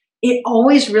websites. And it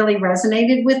always really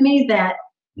resonated with me that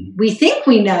we think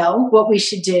we know what we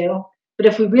should do, but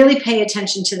if we really pay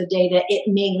attention to the data, it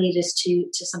may lead us to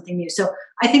something new. So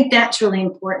I think that's really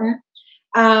important.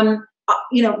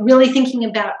 Really thinking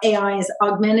about AI as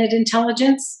augmented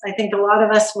intelligence. I think a lot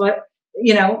of us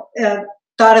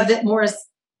thought of it more as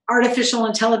artificial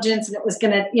intelligence, and it was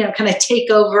going to, kind of take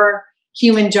over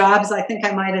human jobs. I think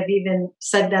I might have even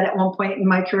said that at one point in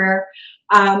my career,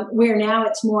 where now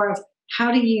it's more of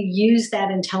how do you use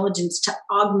that intelligence to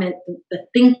augment the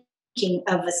thinking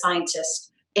of a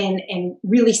scientist and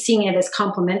really seeing it as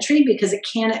complementary, because it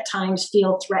can at times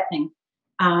feel threatening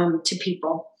to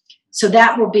people. So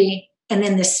that will be, and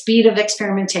then the speed of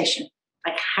experimentation,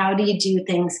 like how do you do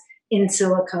things in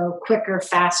silico, quicker,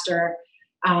 faster,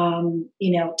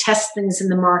 test things in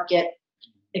the market,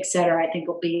 et cetera, I think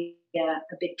will be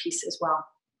a big piece as well.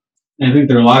 And I think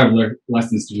there are a lot of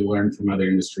lessons to be learned from other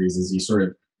industries as you sort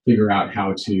of figure out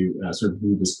how to sort of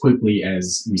move as quickly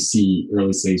as we see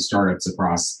early stage startups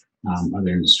across other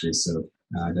industries. So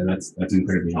that's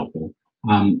incredibly helpful.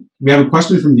 We have a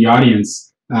question from the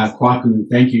audience. Kwaku,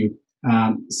 thank you.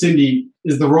 Cindy,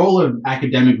 is the role of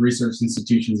academic research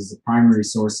institutions as a primary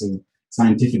source of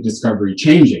scientific discovery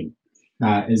changing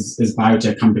as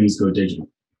biotech companies go digital?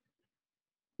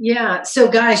 Yeah. So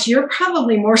guys, you're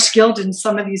probably more skilled in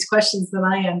some of these questions than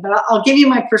I am, but I'll give you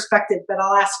my perspective, but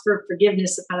I'll ask for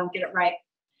forgiveness if I don't get it right.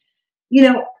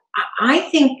 I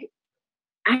think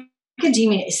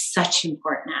academia is such an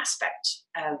important aspect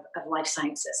of life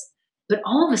sciences. But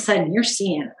all of a sudden, you're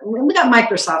seeing, we got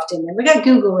Microsoft in there, we got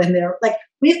Google in there. Like,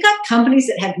 we've got companies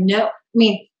that have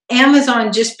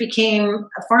Amazon just became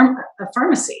a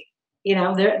pharmacy.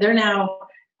 They're now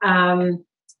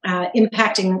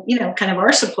impacting, kind of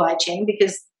our supply chain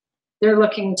because they're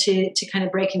looking to kind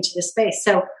of break into the space.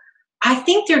 So I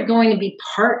think there are going to be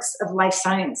parts of life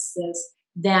sciences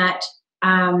that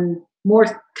more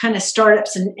kind of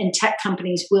startups and tech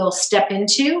companies will step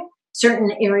into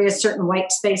certain areas, certain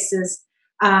white spaces,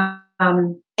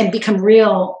 and become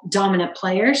real dominant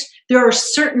players. There are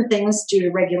certain things due to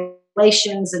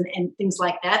regulations and things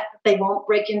like that they won't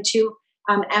break into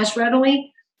as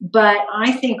readily. But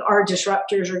I think our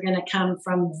disruptors are going to come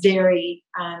from very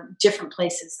different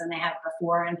places than they have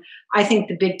before. And I think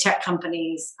the big tech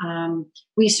companies,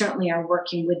 we certainly are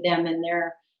working with them in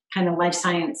their kind of life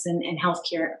science and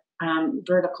healthcare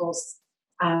verticals,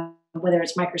 whether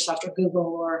it's Microsoft or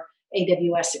Google or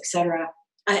AWS, et cetera.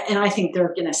 And I think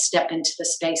they're going to step into the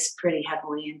space pretty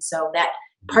heavily. And so that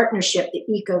partnership, the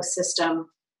ecosystem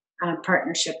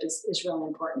partnership is really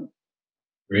important.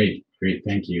 Great.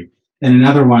 Thank you. And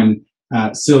another one,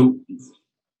 so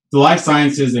the life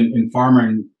sciences and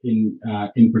pharma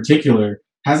in particular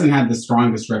hasn't had the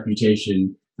strongest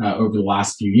reputation over the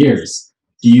last few years.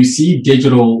 Do you see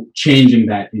digital changing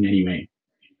that in any way?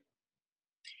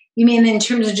 You mean in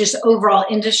terms of just overall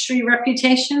industry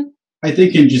reputation? I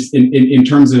think in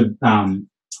terms of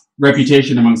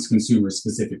reputation amongst consumers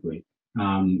specifically.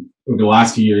 Over the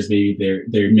last few years, maybe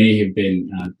there may have been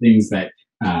things that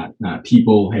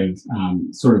people have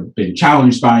sort of been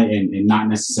challenged by and not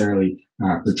necessarily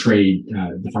portrayed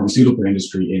the pharmaceutical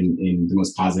industry in the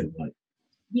most positive light.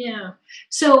 Yeah.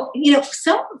 So,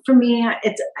 so for me,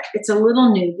 it's a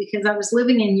little new because I was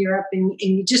living in Europe and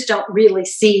you just don't really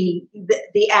see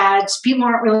the ads. People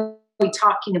aren't really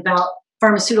talking about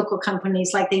pharmaceutical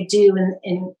companies like they do.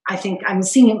 And I think I'm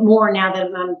seeing it more now that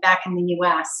I'm back in the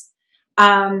US.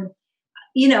 And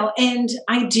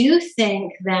I do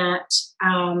think that,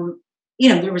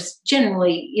 there was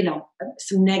generally,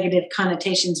 some negative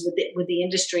connotations with the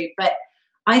industry, but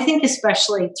I think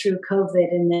especially through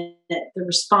COVID and the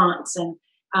response and,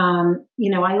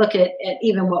 I look at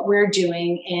even what we're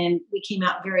doing, and we came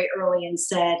out very early and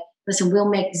said, listen, we'll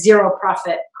make zero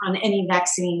profit on any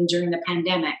vaccine during the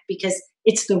pandemic because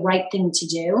it's the right thing to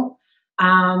do.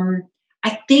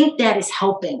 I think that is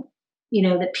helping,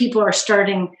 that people are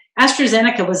starting.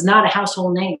 AstraZeneca was not a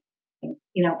household name,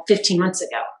 15 months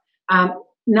ago.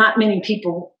 Not many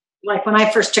people, like when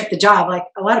I first took the job, like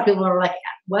a lot of people were like,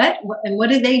 what? And what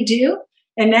do they do?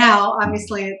 And now,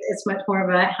 obviously, it's much more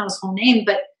of a household name.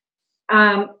 But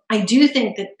I do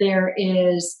think that there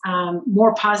is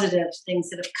more positive things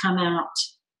that have come out,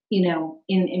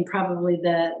 in probably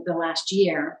the last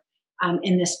year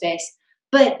in this space.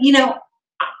 But,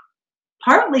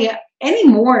 partly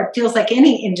anymore, it feels like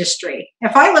any industry.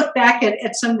 If I look back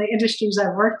at some of the industries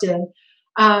I've worked in,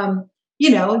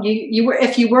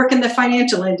 if you work in the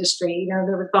financial industry, there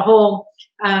was the whole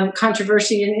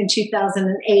controversy in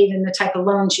 2008 and the type of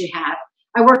loans you have.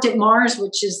 I worked at Mars,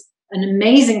 which is an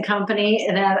amazing company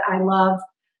that I love.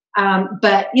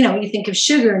 But, you think of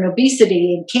sugar and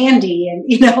obesity and candy and,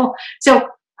 so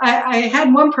I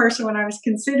had one person when I was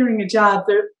considering a job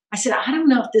there, I said, I don't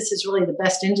know if this is really the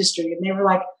best industry. And they were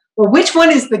like, well, which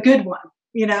one is the good one?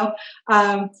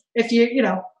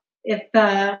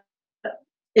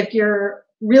 If you're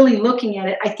really looking at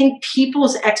it, I think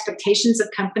people's expectations of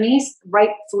companies,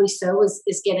 rightfully so,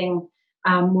 is getting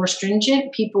more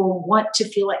stringent. People want to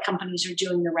feel like companies are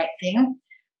doing the right thing.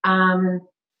 And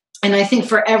I think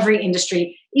for every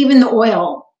industry, even the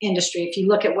oil industry, if you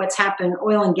look at what's happened,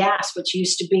 oil and gas, which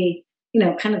used to be,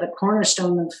 kind of the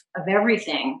cornerstone of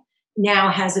everything,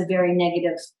 now has a very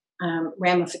negative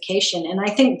ramification. And I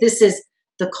think this is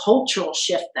the cultural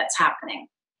shift that's happening,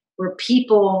 where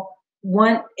people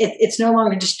want, it's no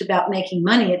longer just about making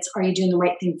money. It's, are you doing the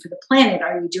right thing for the planet?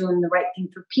 Are you doing the right thing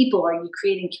for people? Are you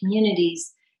creating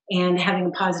communities and having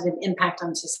a positive impact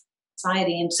on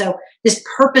society? And so this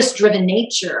purpose-driven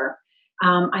nature,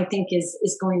 I think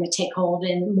is going to take hold,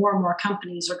 and more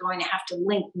companies are going to have to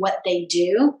link what they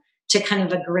do to kind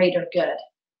of a greater good.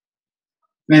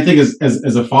 And I think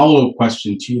as a follow-up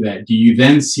question to that, do you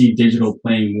then see digital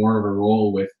playing more of a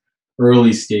role with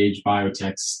early stage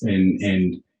biotechs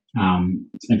and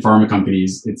pharma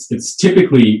companies? It's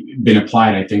typically been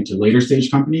applied, I think, to later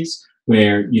stage companies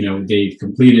where, they've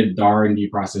completed the R&D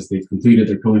process, they've completed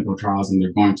their clinical trials, and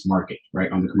they're going to market,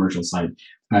 right, on the commercial side.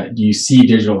 Do you see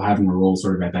digital having a role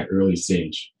sort of at that early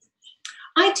stage?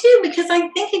 I do, because I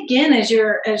think, again, as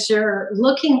you're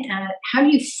looking at how do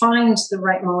you find the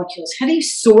right molecules, how do you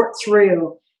sort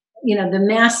through, the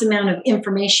mass amount of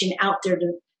information out there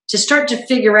to start to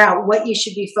figure out what you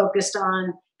should be focused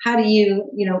on. How do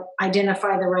you,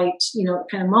 identify the right,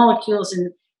 kind of molecules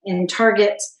and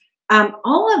targets?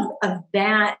 All of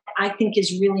that, I think,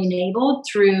 is really enabled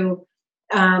through,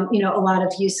 a lot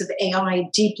of use of AI,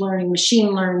 deep learning,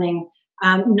 machine learning,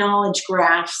 knowledge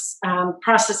graphs,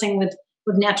 processing with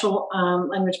natural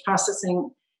language processing,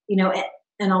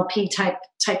 NLP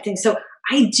type things. So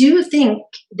I do think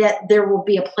that there will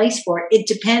be a place for it. It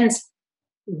depends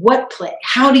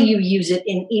how do you use it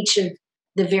in each of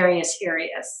the various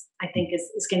areas, I think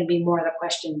is going to be more of the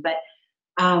question. But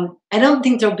I don't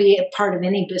think there'll be a part of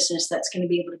any business that's going to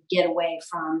be able to get away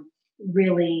from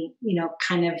really,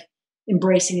 kind of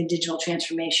embracing a digital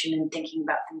transformation and thinking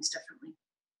about things differently.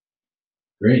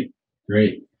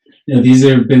 Great. These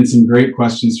have been some great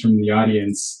questions from the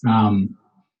audience.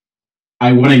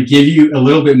 I want to give you a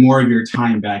little bit more of your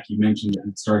time back. You mentioned that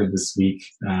it started this week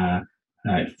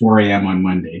at 4 a.m. on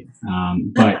Monday.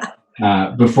 But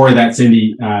before that,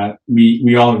 Cindy,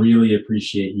 we all really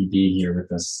appreciate you being here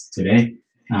with us today.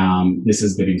 This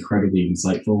has been incredibly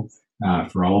insightful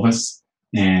for all of us.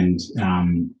 And,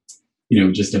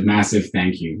 just a massive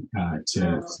thank you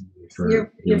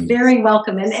You're very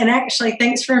welcome. And actually,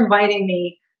 thanks for inviting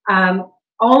me.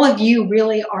 All of you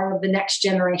really are the next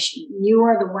generation. You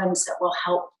are the ones that will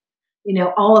help,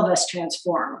 all of us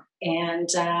transform. And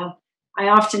I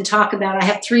often talk about, I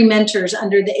have 3 mentors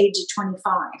under the age of 25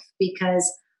 because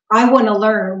I want to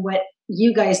learn what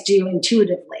you guys do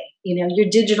intuitively. You're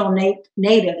digital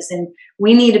natives, and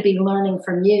we need to be learning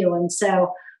from you. And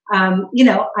so,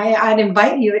 I'd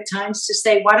invite you at times to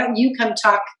say, why don't you come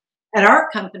talk at our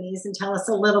companies and tell us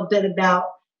a little bit about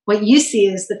what you see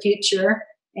as the future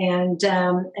and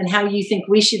how you think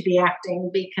we should be acting,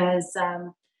 because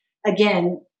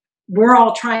again, we're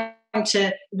all trying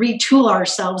to retool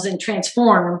ourselves and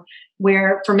transform,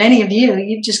 where for many of you,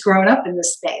 you've just grown up in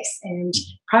this space and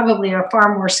probably are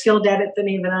far more skilled at it than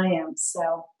even I am.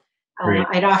 So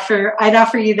I'd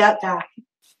offer you that back.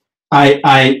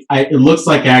 It looks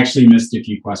like I actually missed a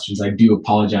few questions. I do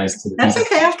apologize to the That's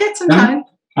okay. I've got some time.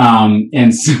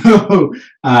 And so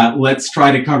let's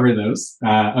try to cover those.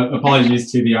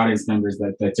 Apologies to the audience members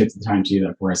that took the time to do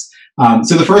that for us.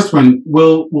 So the first one,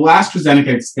 will AstraZeneca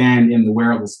expand in the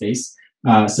wearable space,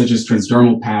 such as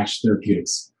transdermal patch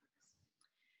therapeutics?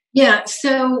 Yeah,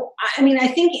 so I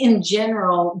think in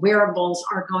general, wearables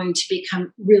are going to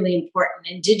become really important,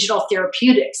 and digital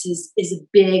therapeutics is a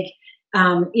big,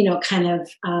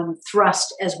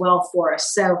 thrust as well for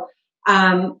us. So,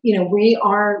 we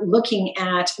are looking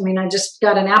at, I just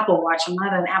got an Apple Watch. I'm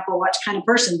not an Apple Watch kind of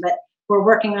person, but we're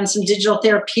working on some digital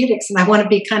therapeutics, and I want to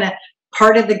be kind of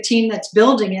part of the team that's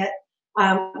building it,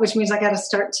 which means I got to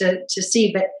start to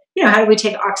see, but, how do we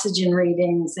take oxygen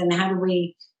readings, and how do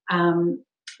we,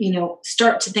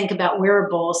 start to think about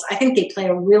wearables? I think they play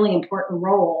a really important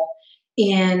role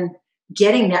in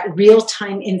getting that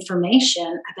real-time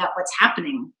information about what's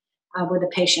happening with a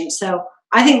patient. So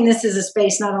I think this is a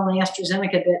space, not only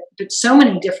AstraZeneca, but so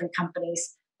many different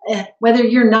companies, whether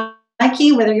you're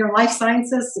Nike, whether you're life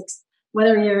sciences,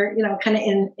 whether you're, kind of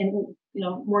in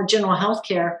more general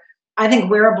healthcare. I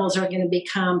think wearables are going to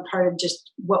become part of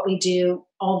just what we do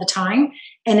all the time.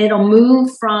 And it'll move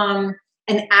from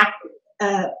an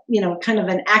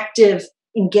active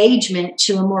engagement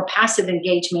to a more passive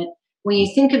engagement. When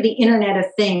you think of the Internet of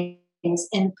Things,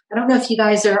 and I don't know if you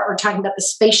guys are talking about the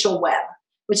spatial web,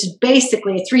 which is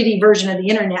basically a 3D version of the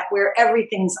Internet where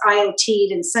everything's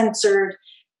IoT'd and censored.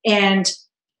 And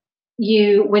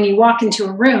when you walk into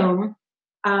a room,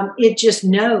 it just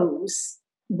knows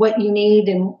what you need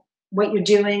and what you're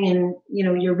doing, and,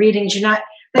 your readings. You're not,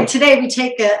 like today we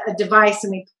take a device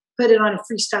and we put it on a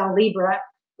Freestyle Libre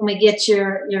and we get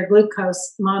your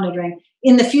glucose monitoring.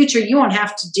 In the future, you won't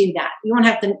have to do that. You won't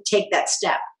have to take that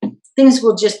step. Things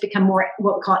will just become more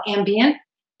what we call ambient,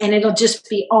 and it'll just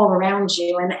be all around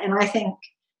you. And I think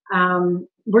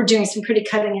we're doing some pretty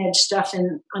cutting edge stuff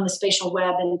on the spatial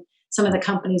web, and some of the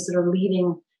companies that are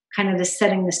leading kind of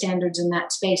setting the standards in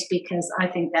that space, because I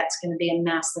think that's going to be a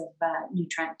massive new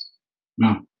trend.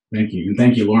 Wow, thank you. And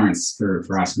thank you, Lawrence, for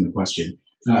asking the question.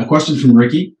 A question from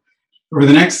Ricky. Over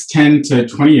the next 10 to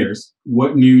 20 years,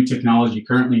 what new technology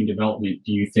currently in development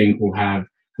do you think will have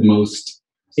the most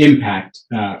impact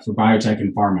for biotech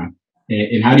and pharma?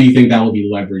 And how do you think that will be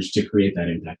leveraged to create that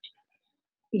impact?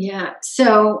 Yeah.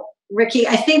 So, Ricky,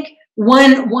 I think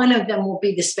one of them will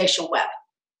be the spatial web,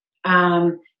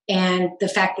 and the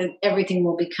fact that everything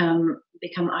will become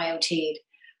IoT'd.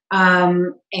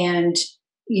 And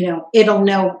it'll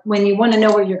know when you want to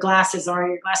know where your glasses are.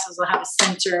 Your glasses will have a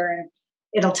sensor, and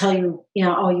it'll tell you,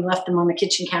 oh, you left them on the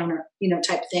kitchen counter,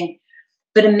 type thing.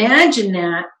 But imagine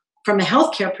that from a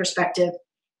healthcare perspective,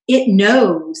 it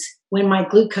knows when my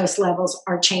glucose levels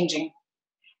are changing.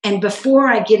 And before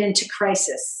I get into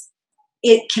crisis,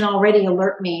 it can already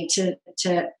alert me to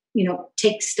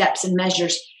take steps and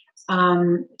measures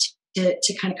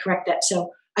to kind of correct that. So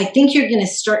I think you're going to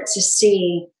start to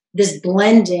see this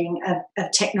blending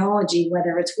of technology,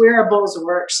 whether it's wearables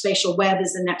or spatial web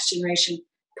is the next generation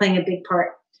playing a big part.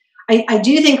 I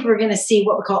do think we're going to see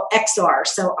what we call XR,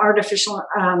 so artificial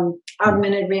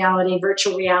augmented reality,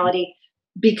 virtual reality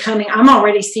becoming, I'm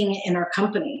already seeing it in our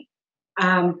company.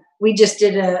 We just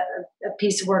did a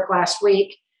piece of work last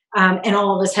week, and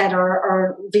all of us had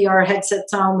our VR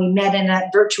headsets on. We met in a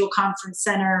virtual conference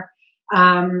center.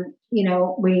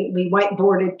 We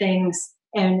whiteboarded things,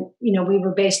 and, we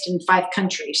were based in 5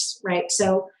 countries, right?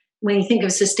 So when you think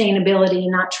of sustainability,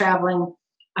 not traveling,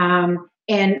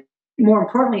 and more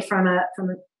importantly, from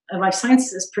a life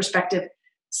sciences perspective,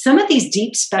 some of these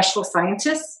deep special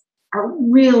scientists are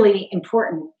really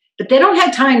important, but they don't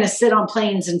have time to sit on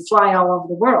planes and fly all over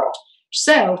the world.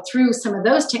 So through some of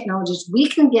those technologies, we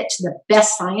can get to the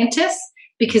best scientists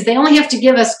because they only have to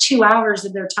give us 2 hours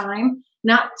of their time,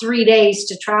 not 3 days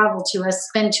to travel to us,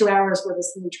 spend 2 hours with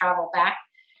us and then travel back.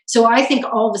 So I think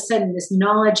all of a sudden this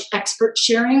knowledge expert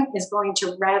sharing is going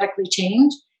to radically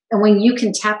change. And when you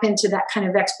can tap into that kind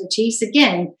of expertise,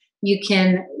 again, you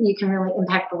can really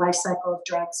impact the life cycle of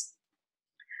drugs.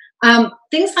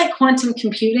 Things like quantum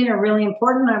computing are really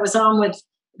important. I was on with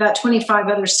about 25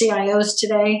 other CIOs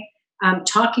today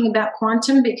talking about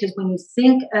quantum, because when you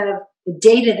think of the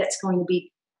data that's going to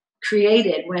be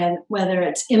created, whether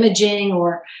it's imaging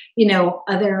or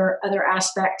other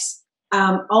aspects,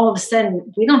 all of a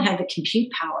sudden we don't have the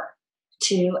compute power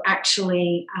to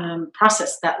actually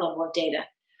process that level of data.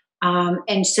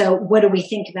 And so what do we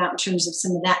think about in terms of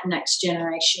some of that next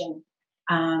generation,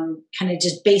 kind of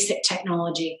just basic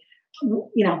technology?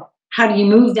 How do you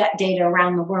move that data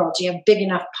around the world? Do you have big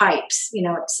enough pipes,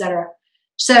 et cetera?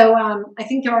 So I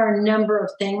think there are a number of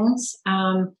things.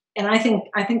 And I think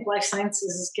life sciences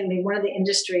is going to be one of the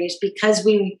industries, because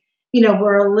we're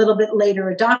a little bit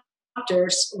later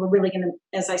adopters. We're really going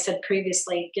to, as I said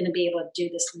previously, going to be able to do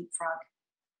this leapfrog.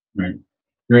 Right.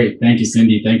 Great. Thank you,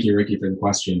 Cindy. Thank you, Ricky, for the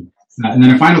question. And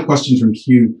then a final question from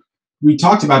Hugh. We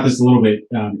talked about this a little bit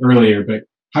earlier, but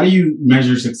how do you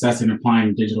measure success in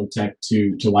applying digital tech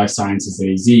to life sciences at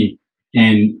AZ?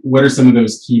 And what are some of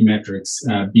those key metrics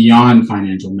beyond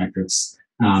financial metrics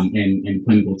and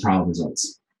clinical trial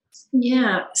results?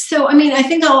 Yeah. So, I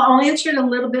think I'll answer it a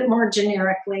little bit more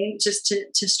generically just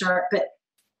to start. But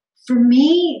for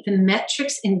me, the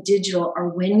metrics in digital are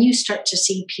when you start to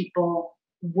see people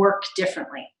work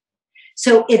differently.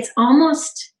 So it's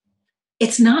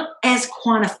not as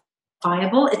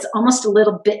quantifiable. It's almost a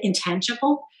little bit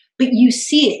intangible, but you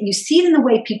see it. You see it in the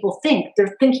way people think.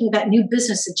 They're thinking about new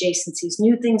business adjacencies,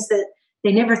 new things that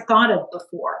they never thought of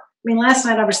before. Last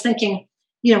night I was thinking,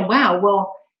 wow,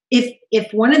 well,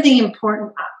 if one of the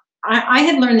important, I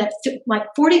had learned that like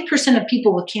 40% of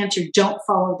people with cancer don't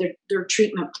follow their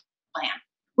treatment plan,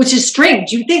 which is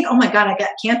strange. You think, oh my God, I got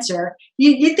cancer.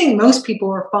 You think most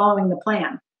people are following the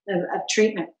plan of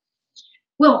treatment.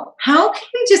 Well, how can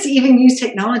we just even use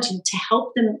technology to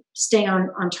help them stay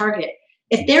on target?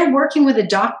 If they're working with a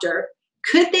doctor,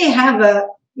 could they have a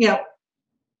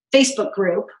Facebook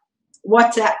group,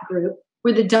 WhatsApp group,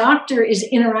 where the doctor is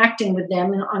interacting with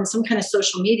them on some kind of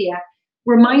social media,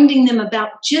 reminding them about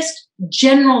just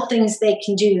general things they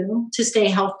can do to stay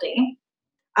healthy?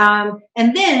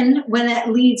 And then when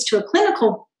that leads to a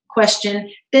clinical question,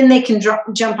 then they can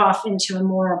jump off into a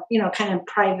more, kind of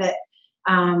private,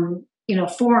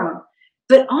 forum.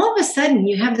 But all of a sudden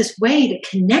you have this way to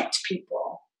connect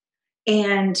people.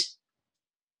 And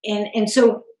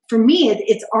so for me,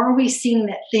 it's, are we seeing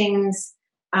that things,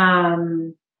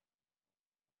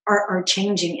 are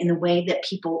changing in the way that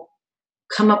people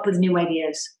come up with new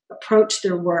ideas, approach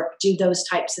their work, do those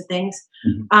types of things.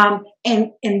 Mm-hmm.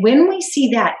 And when we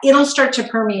see that, it'll start to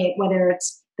permeate, whether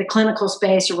it's the clinical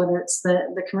space or whether it's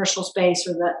the commercial space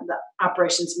or the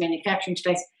operations manufacturing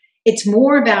space. It's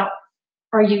more about,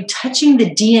 are you touching the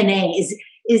DNA?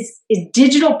 Is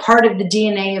digital part of the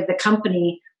DNA of the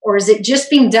company, or is it just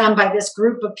being done by this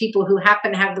group of people who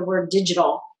happen to have the word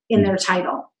digital in their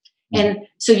title? And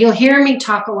so you'll hear me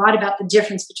talk a lot about the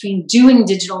difference between doing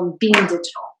digital and being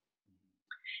digital.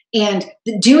 And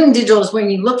the doing digital is when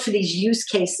you look for these use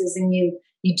cases and you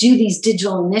do these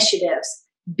digital initiatives.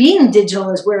 Being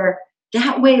digital is where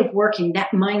that way of working,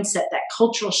 that mindset, that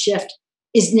cultural shift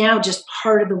is now just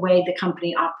part of the way the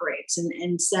company operates.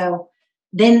 And so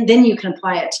then you can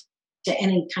apply it to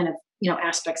any kind of,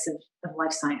 aspects of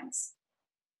life science.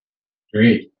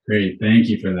 Great. Thank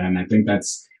you for that. And I think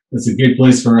that's a good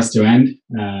place for us to end.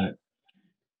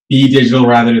 Be digital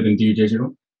rather than do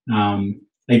digital.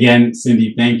 Again,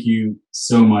 Cindy, thank you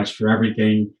so much for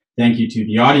everything. Thank you to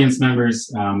the audience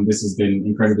members. This has been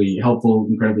incredibly helpful,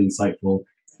 incredibly insightful.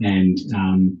 And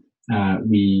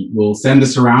we will send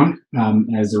this around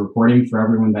as a recording for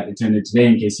everyone that attended today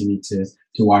in case you need to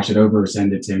watch it over or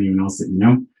send it to anyone else that you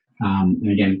know. And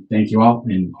again, thank you all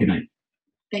and good night.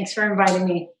 Thanks for inviting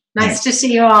me. Nice to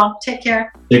see you all. Take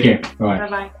care. Take care. Bye-bye.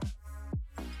 Bye-bye.